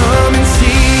 come and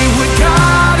see what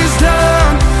God has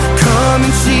done. Come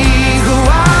and see who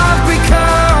I've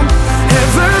become.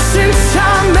 Ever since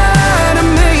I met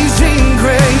Amazing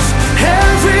Grace,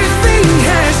 everything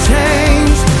has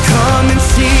changed. Come and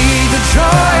see the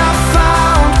joy I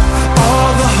found,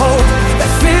 all the hope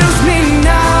that fills me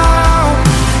now.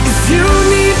 If you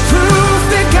need proof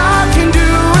that God can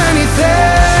do anything,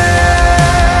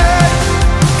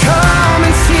 come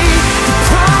and see the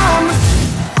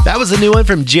promise. That was a new one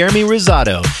from Jeremy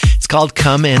Rosado. It's called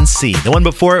Come and See. The one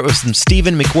before it was from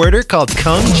Stephen McWhirter called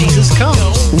Come, Jesus, Come.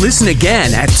 Listen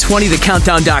again at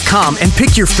 20thecountdown.com and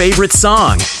pick your favorite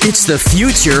song. It's the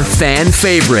future fan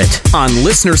favorite on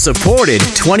listener-supported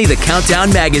 20 The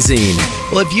Countdown magazine.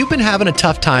 Well, if you've been having a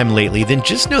tough time lately, then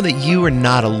just know that you are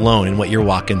not alone in what you're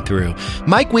walking through.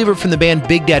 Mike Weaver from the band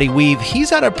Big Daddy Weave,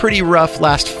 he's had a pretty rough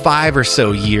last 5 or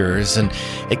so years, and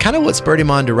it kind of what spurred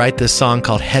him on to write this song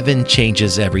called Heaven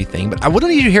Changes Everything. But I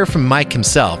wanted you to hear from Mike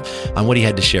himself on what he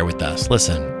had to share with us.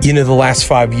 Listen. You know, the last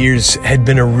 5 years had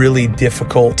been a really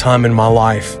difficult time in my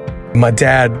life. My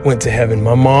dad went to heaven.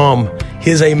 My mom,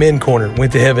 his Amen Corner,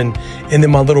 went to heaven. And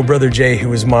then my little brother Jay, who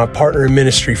was my partner in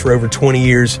ministry for over 20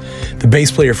 years, the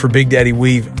bass player for Big Daddy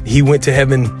Weave, he went to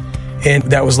heaven. And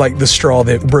that was like the straw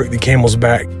that broke the camel's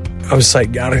back. I was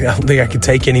like, God, I don't think I could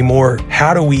take any more.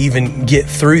 How do we even get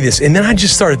through this? And then I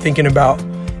just started thinking about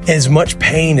as much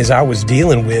pain as I was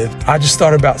dealing with. I just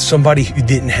thought about somebody who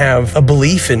didn't have a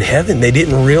belief in heaven. They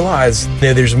didn't realize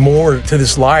that there's more to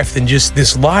this life than just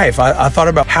this life. I thought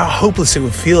about how hopeless it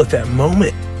would feel at that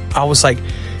moment. I was like,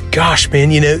 gosh, man,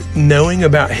 you know, knowing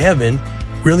about heaven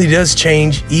really does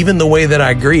change even the way that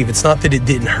I grieve. It's not that it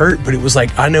didn't hurt, but it was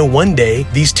like, I know one day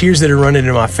these tears that are running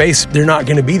in my face, they're not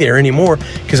going to be there anymore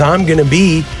because I'm going to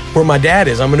be where my dad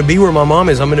is. I'm going to be where my mom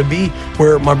is. I'm going to be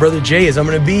where my brother Jay is. I'm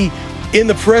going to be in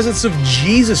the presence of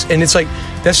Jesus. And it's like,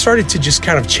 that started to just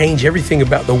kind of change everything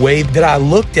about the way that I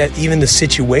looked at even the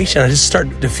situation. I just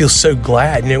started to feel so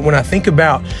glad. You know, when I think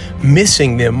about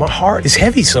missing them, my heart is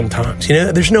heavy sometimes. You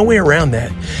know, there's no way around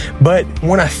that. But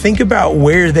when I think about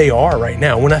where they are right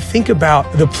now, when I think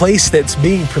about the place that's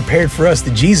being prepared for us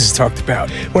that Jesus talked about,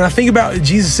 when I think about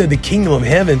Jesus said the kingdom of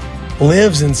heaven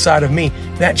lives inside of me,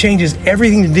 that changes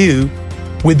everything to do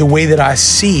with the way that I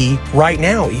see right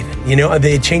now even. You know,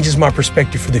 it changes my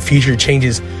perspective for the future. It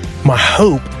changes my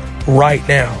hope right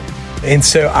now. And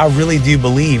so I really do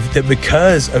believe that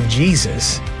because of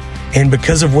Jesus and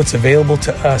because of what's available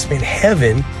to us, man,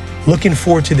 heaven, looking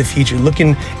forward to the future,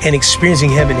 looking and experiencing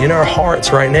heaven in our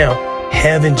hearts right now,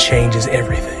 heaven changes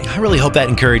everything. I really hope that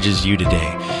encourages you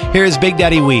today. Here is Big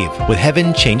Daddy Weave with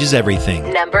Heaven Changes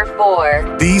Everything. Number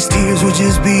 4. These tears would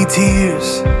just be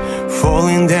tears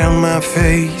falling down my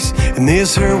face, and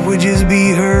this hurt would just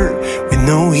be hurt with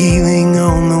no healing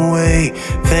on the way.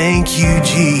 Thank you,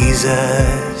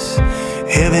 Jesus.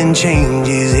 Heaven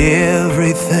changes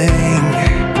everything.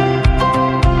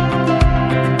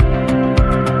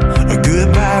 A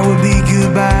goodbye would be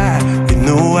goodbye with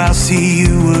no I'll see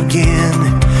you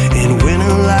again. And when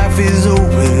a life is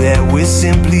over, that will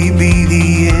simply be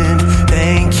the end.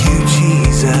 Thank you,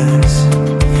 Jesus.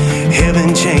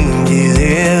 Heaven changes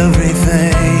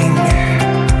everything.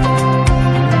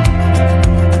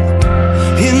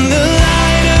 In the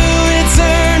light of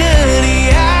eternity,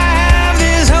 I have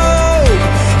this hope.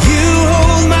 You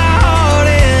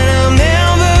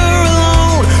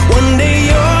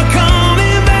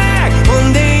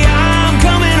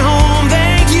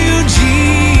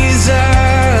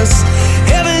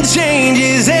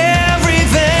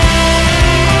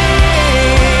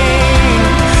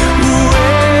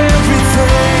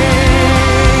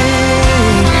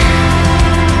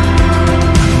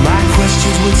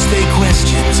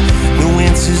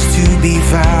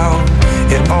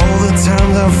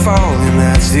are falling,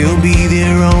 I'd still be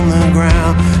there on the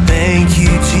ground. Thank you,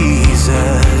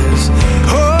 Jesus.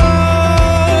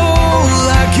 Oh,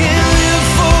 I can live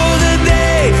for the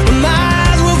day when my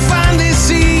eyes will finally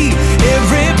see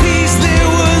every piece that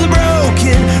was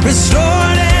broken,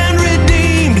 restored and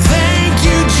redeemed. Thank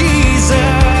you,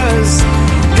 Jesus.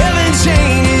 Heaven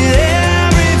changes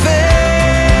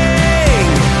everything.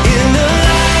 In the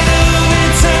light of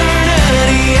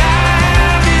eternity, I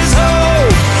have His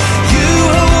hope. You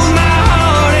hold my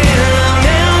heart and I'm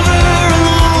never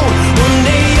alone. One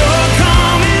day you're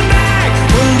coming back,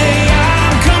 one day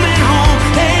I'm coming home.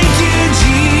 Thank you,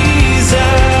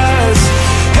 Jesus.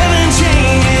 Heaven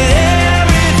changes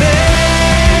everything.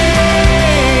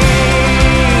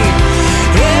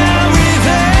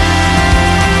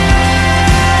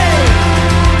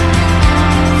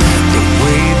 The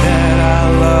way that I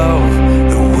love,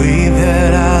 the way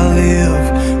that I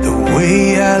live, the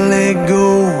way I let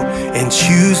go and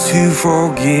choose to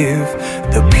forgive.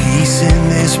 The peace in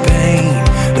this pain,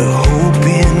 the hope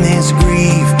in this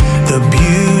grief, the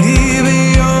beauty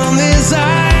beyond this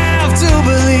I have to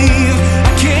believe.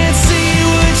 I can't see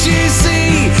what you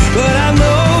see, but I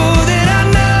know that I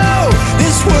know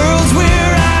this world's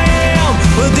where I am,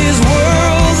 but this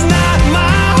world's not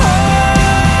my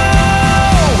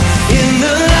home. In the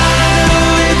light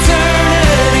of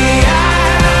eternity, I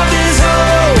have this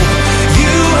hope.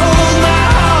 You hold my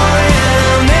heart and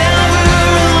I'm never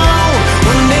alone.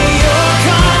 One day you're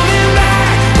coming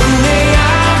back, one day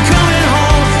I'm coming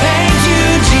home. Thank you,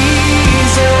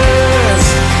 Jesus.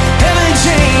 Heaven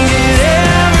changes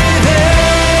everything.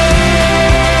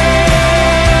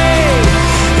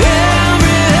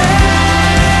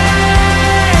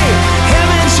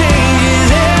 Heaven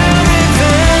changes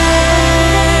everything.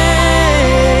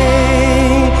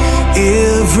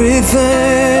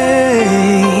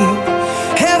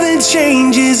 Heaven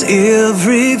changes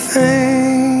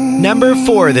everything. Number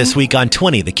 4 this week on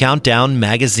 20, the Countdown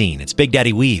Magazine. It's Big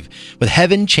Daddy Weave with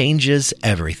Heaven Changes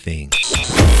Everything.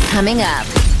 Coming up.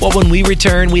 Well, when we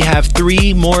return, we have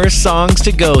 3 more songs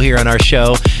to go here on our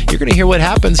show. You're going to hear what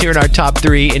happens here in our top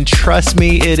 3, and trust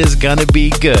me, it is going to be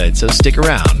good, so stick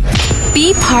around.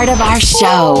 Be part of our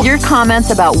show. Your comments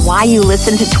about why you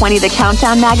listen to 20 the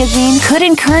Countdown Magazine could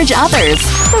encourage others.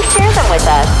 So share them with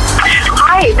us.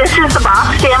 Hi, this is the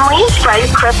Boss family, Fred,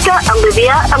 Krista,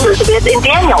 Olivia, Elizabeth, and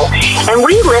Daniel. And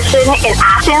we listen in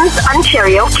Athens,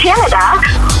 Ontario, Canada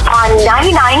on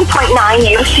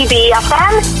 99.9 UCB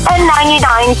FM and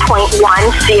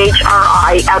 99.1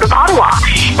 CHRI out of Ottawa.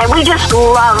 And we just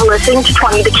love listening to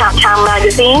 20 the Countdown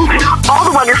Magazine, all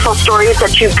the wonderful stories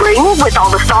that you bring with all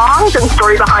the songs and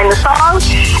story behind the songs.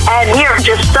 And we are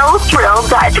just so thrilled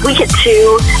that we get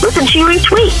to listen to you each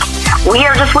week. We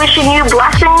are just wishing you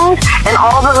blessings and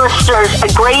all the listeners a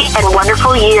great and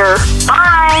wonderful year.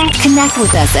 Bye. Connect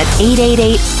with us at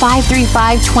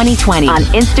 888-535-2020 on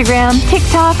Instagram,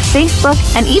 TikTok, Facebook,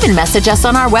 and even message us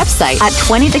on our website at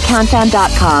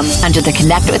 20thecountdown.com under the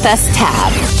Connect With Us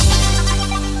tab.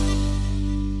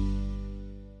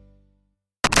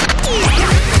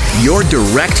 Your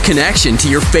direct connection to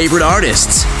your favorite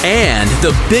artists and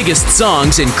the biggest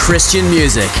songs in Christian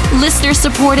music.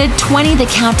 Listener-supported 20 the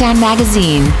Countdown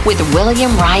Magazine with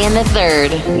William Ryan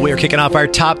III. We're kicking off our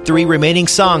top 3 remaining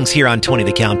songs here on 20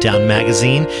 the Countdown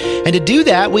Magazine. And to do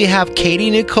that, we have Katie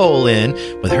Nicole in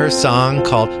with her song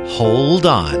called Hold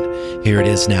On. Here it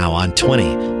is now on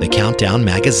 20 the Countdown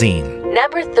Magazine.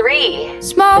 Number 3.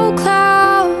 Smoke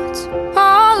clouds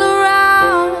all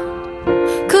around,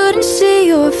 couldn't see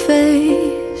your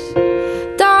face.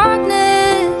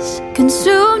 Darkness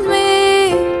consumed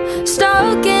me,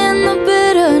 stuck in the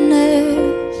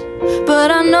bitterness.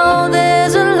 But I know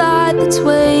there's a light that's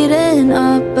waiting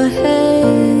up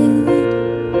ahead.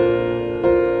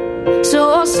 So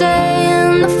I'll stay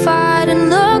in the fight and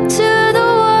look to the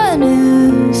one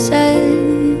who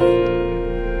said,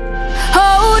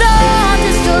 hold on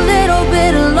just a little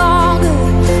bit longer.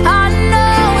 I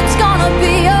know it's gonna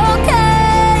be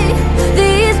okay.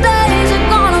 These days are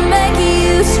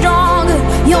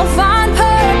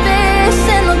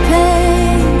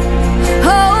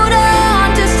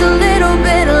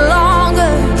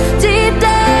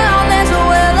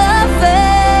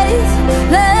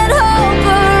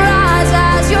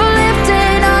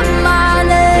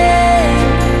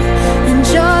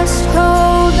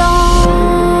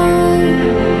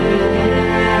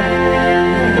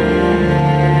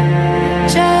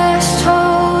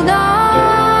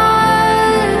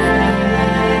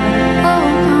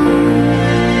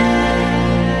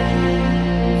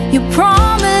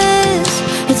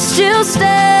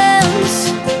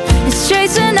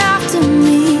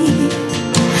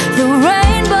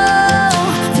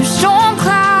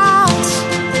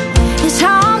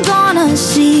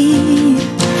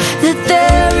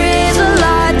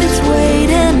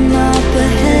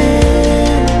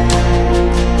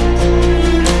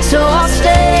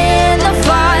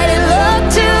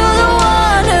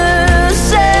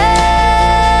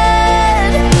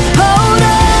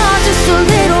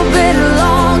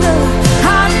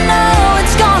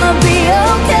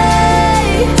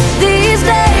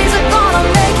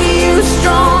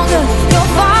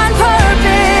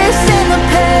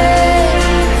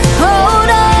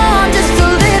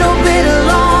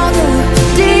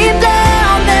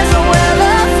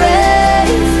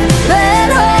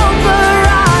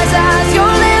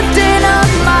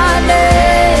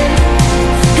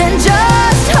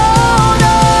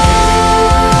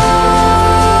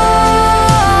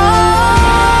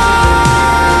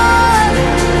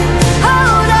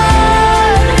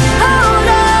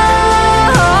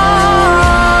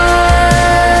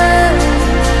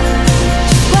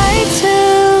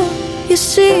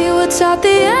at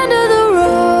the end of the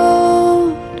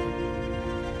road.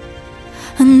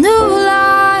 A new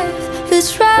life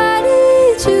is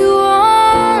ready to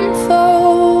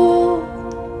unfold.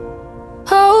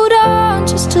 Hold on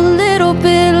just a little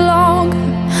bit longer.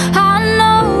 I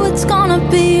know it's gonna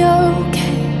be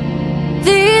okay.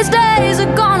 These days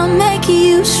are gonna make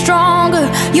you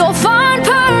stronger. You'll find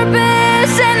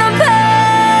purpose in the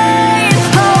pain.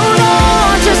 Hold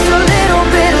on just a little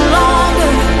bit longer.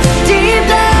 Deep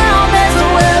down there's a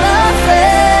well of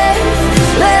faith.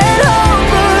 Let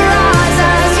hope arise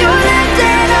as you're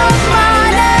lifting up my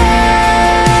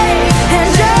name. And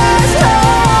just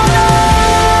hold on.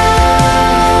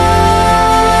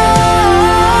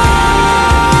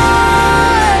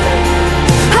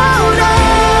 Hold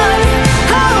on,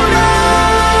 hold on.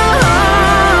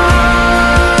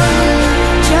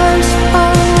 Just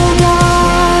hold on.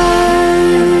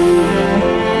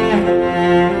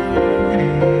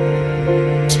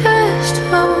 Just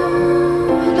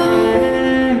hold on.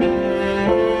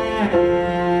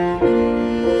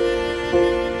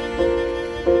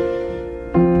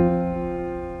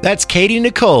 That's Katie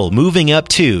Nicole moving up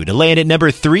to land at number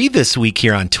 3 this week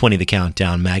here on 20 The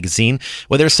Countdown magazine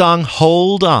with her song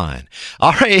Hold On.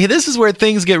 All right, this is where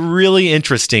things get really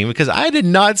interesting because I did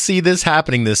not see this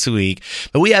happening this week.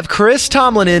 But we have Chris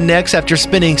Tomlin in next after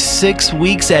spending 6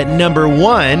 weeks at number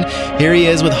 1. Here he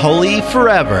is with Holy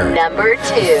Forever. Number 2.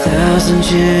 1,000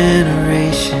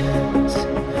 generations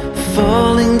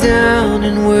falling down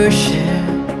in worship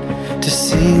to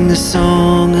sing the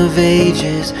song of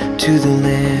ages to the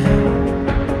Lamb.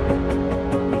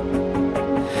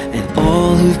 And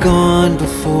all who've gone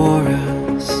before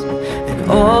us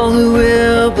and all who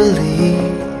will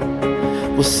believe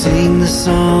will sing the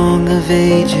song of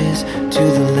ages to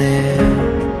the Lamb.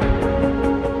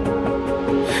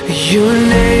 Your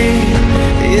name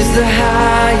is the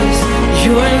highest,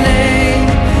 your name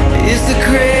is the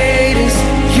greatest,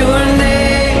 your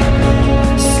name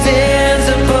stands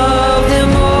above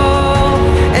them all,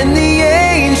 and the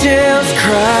angels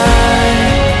cry,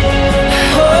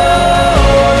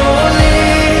 holy,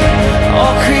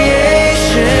 all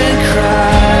creation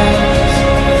cries,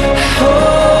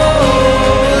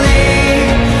 holy,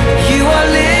 you are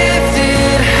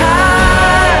lifted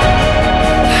high,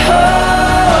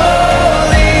 holy,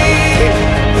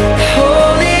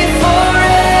 holy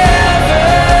forever.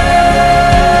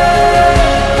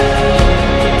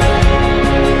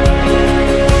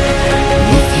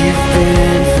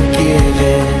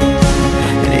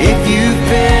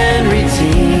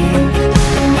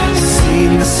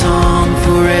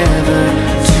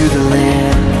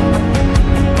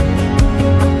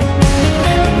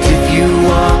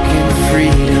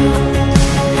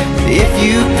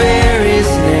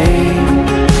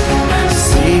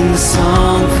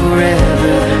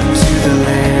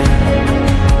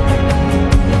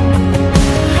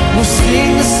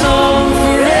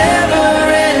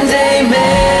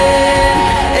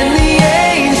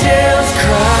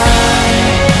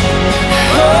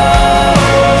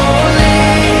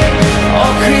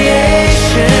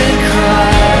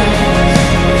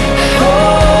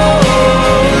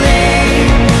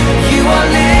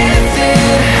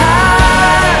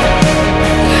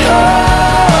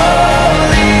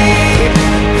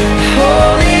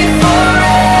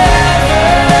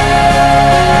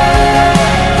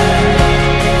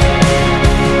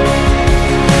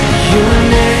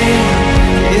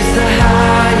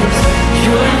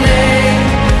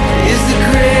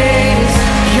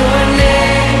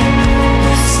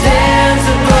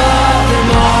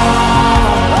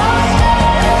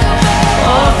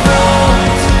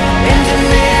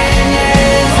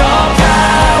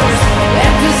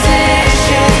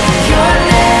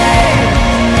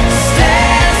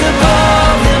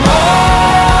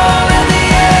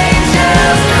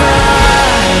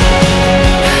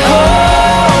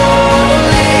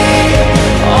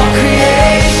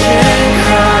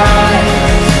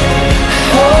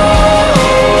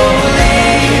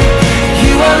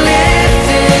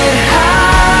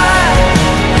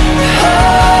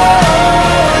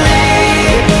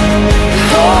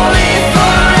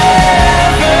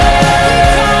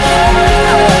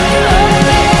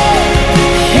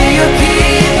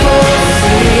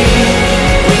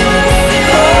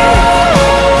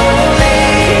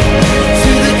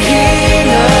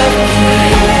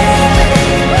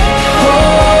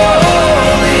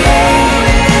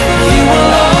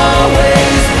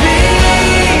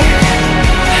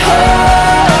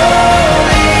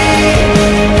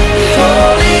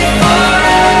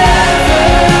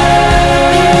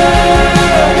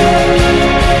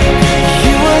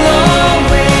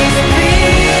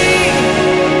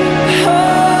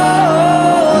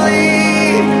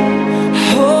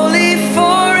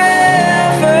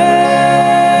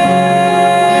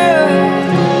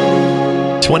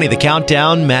 20, the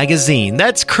Countdown Magazine.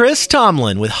 That's Chris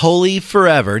Tomlin with Holy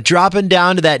Forever, dropping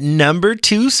down to that number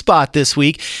 2 spot this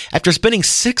week after spending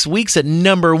 6 weeks at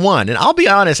number 1. And I'll be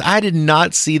honest, I did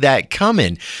not see that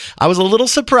coming. I was a little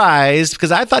surprised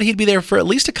because I thought he'd be there for at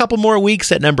least a couple more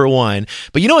weeks at number 1.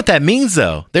 But you know what that means,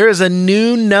 though? There is a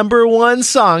new number 1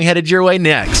 song headed your way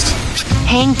next.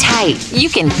 Hang tight. You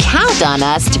can count on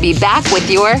us to be back with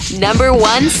your number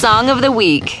 1 song of the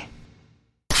week.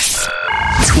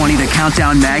 20 The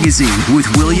Countdown Magazine with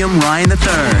William Ryan III.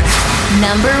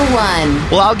 Number 1.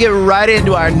 Well, I'll get right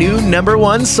into our new number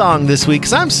 1 song this week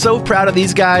because I'm so proud of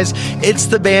these guys. It's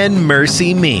the band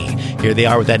Mercy Me. Here they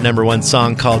are with that number 1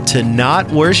 song called To Not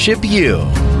Worship You.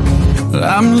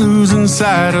 I'm losing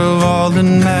sight of all that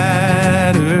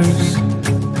matters,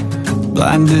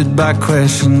 blinded by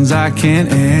questions I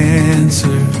can't answer.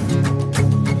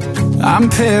 I'm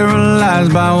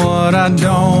paralyzed by what I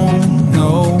don't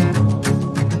know.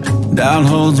 Doubt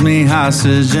holds me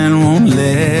hostage and won't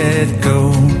let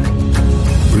go.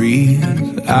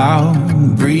 Breathe out,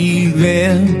 breathe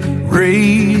in,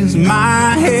 raise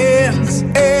my hands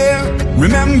and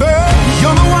remember,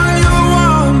 you're the one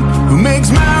who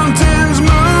makes mountains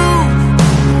move.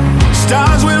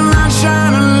 Stars will not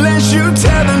shine unless you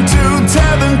tell them to.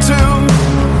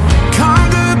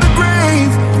 Conquer the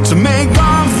grave to make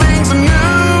all things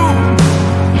anew.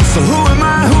 So who am I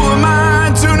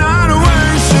to not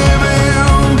worship you?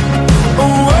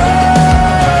 Oh,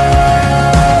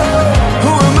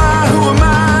 who am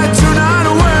I to not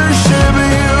worship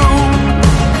you?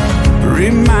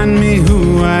 Remind me who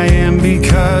I am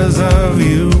because of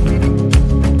you.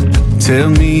 Tell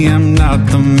me I'm not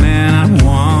the man I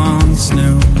once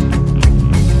knew.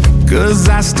 'Cause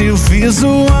I still feel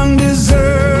so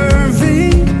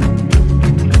undeserving.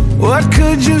 What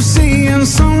could you see in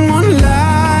someone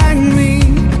like me?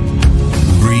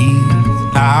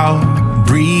 Breathe out,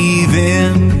 breathe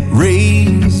in,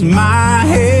 raise my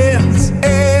hands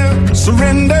and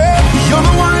surrender. You're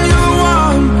the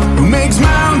one who makes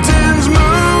mountains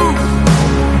move.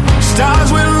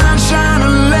 Stars will not shine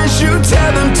unless you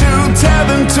tell them to.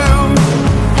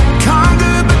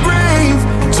 Conquer the grave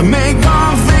to make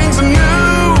all things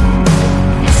anew.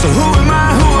 So who am I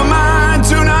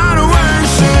to not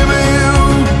worship you?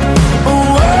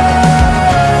 Oh,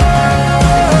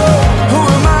 who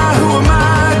am I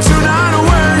to not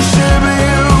worship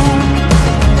you?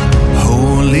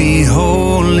 Holy,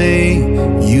 holy,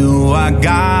 you are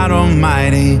God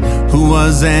Almighty, who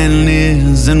was and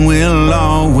is and will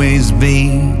always be.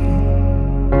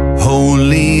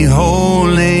 Holy,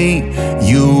 holy,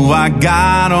 you are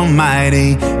God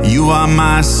Almighty. You are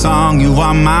my song, you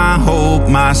are my hope,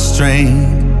 my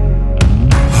strength.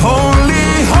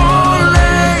 Holy,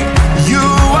 holy, you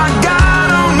are God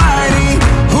Almighty,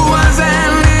 who was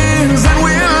and is and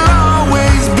will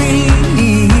always be.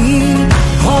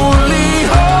 Holy,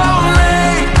 holy,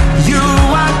 you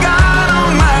are God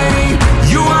Almighty.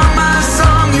 You are my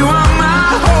song, you are my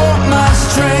hope, my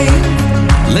strength.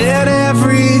 Let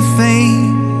everything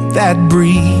that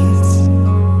breathes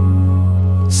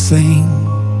sing.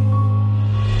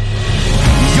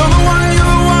 You're the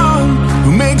one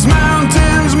who makes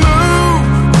mountains move.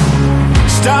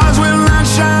 Stars will not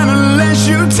shine unless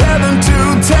you tell them to.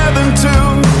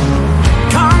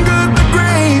 Conquer the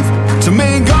grave to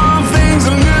make all things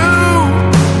anew.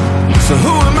 So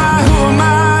who am I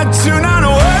to not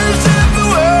worship the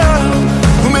world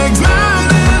who makes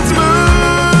mountains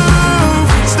move?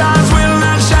 Stars will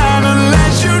not shine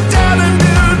unless you tell them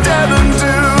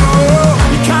to.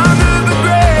 You conquer the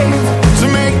grave to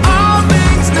make all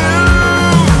things new.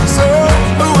 So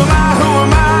who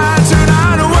am I to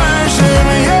not worship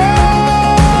you?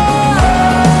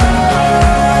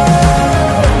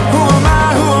 Who am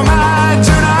I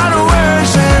to not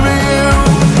worship you?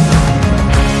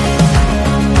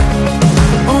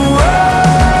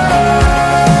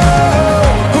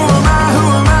 Who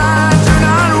am I to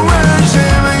not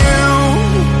worship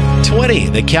you? 20,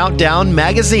 the Countdown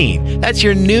Magazine. That's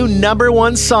your new number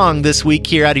 1 song this week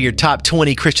here out of your top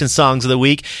 20 Christian songs of the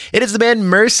week. It is the band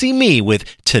Mercy Me with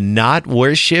To Not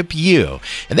Worship You.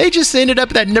 And they just ended up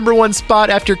at that number 1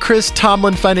 spot after Chris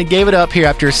Tomlin finally gave it up here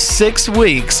after 6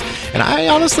 weeks. And I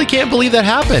honestly can't believe that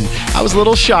happened. I was a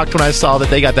little shocked when I saw that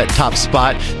they got that top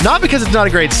spot. Not because it's not a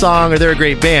great song or they're a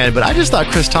great band, but I just thought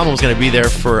Chris Tomlin was going to be there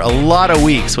for a lot of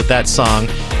weeks with that song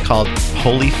called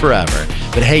Holy Forever.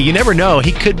 But hey, you never know.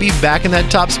 He could be back in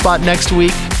that top spot next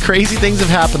week. Crazy things have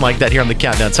happened like that here on The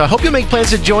Countdown. So I hope you'll make plans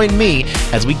to join me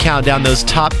as we count down those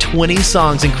top 20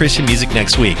 songs in Christian music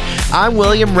next week. I'm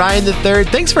William Ryan III.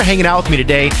 Thanks for hanging out with me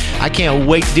today. I can't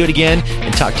wait to do it again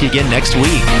and talk to you again next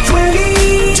week. 20,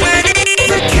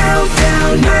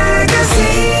 Countdown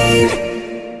Magazine.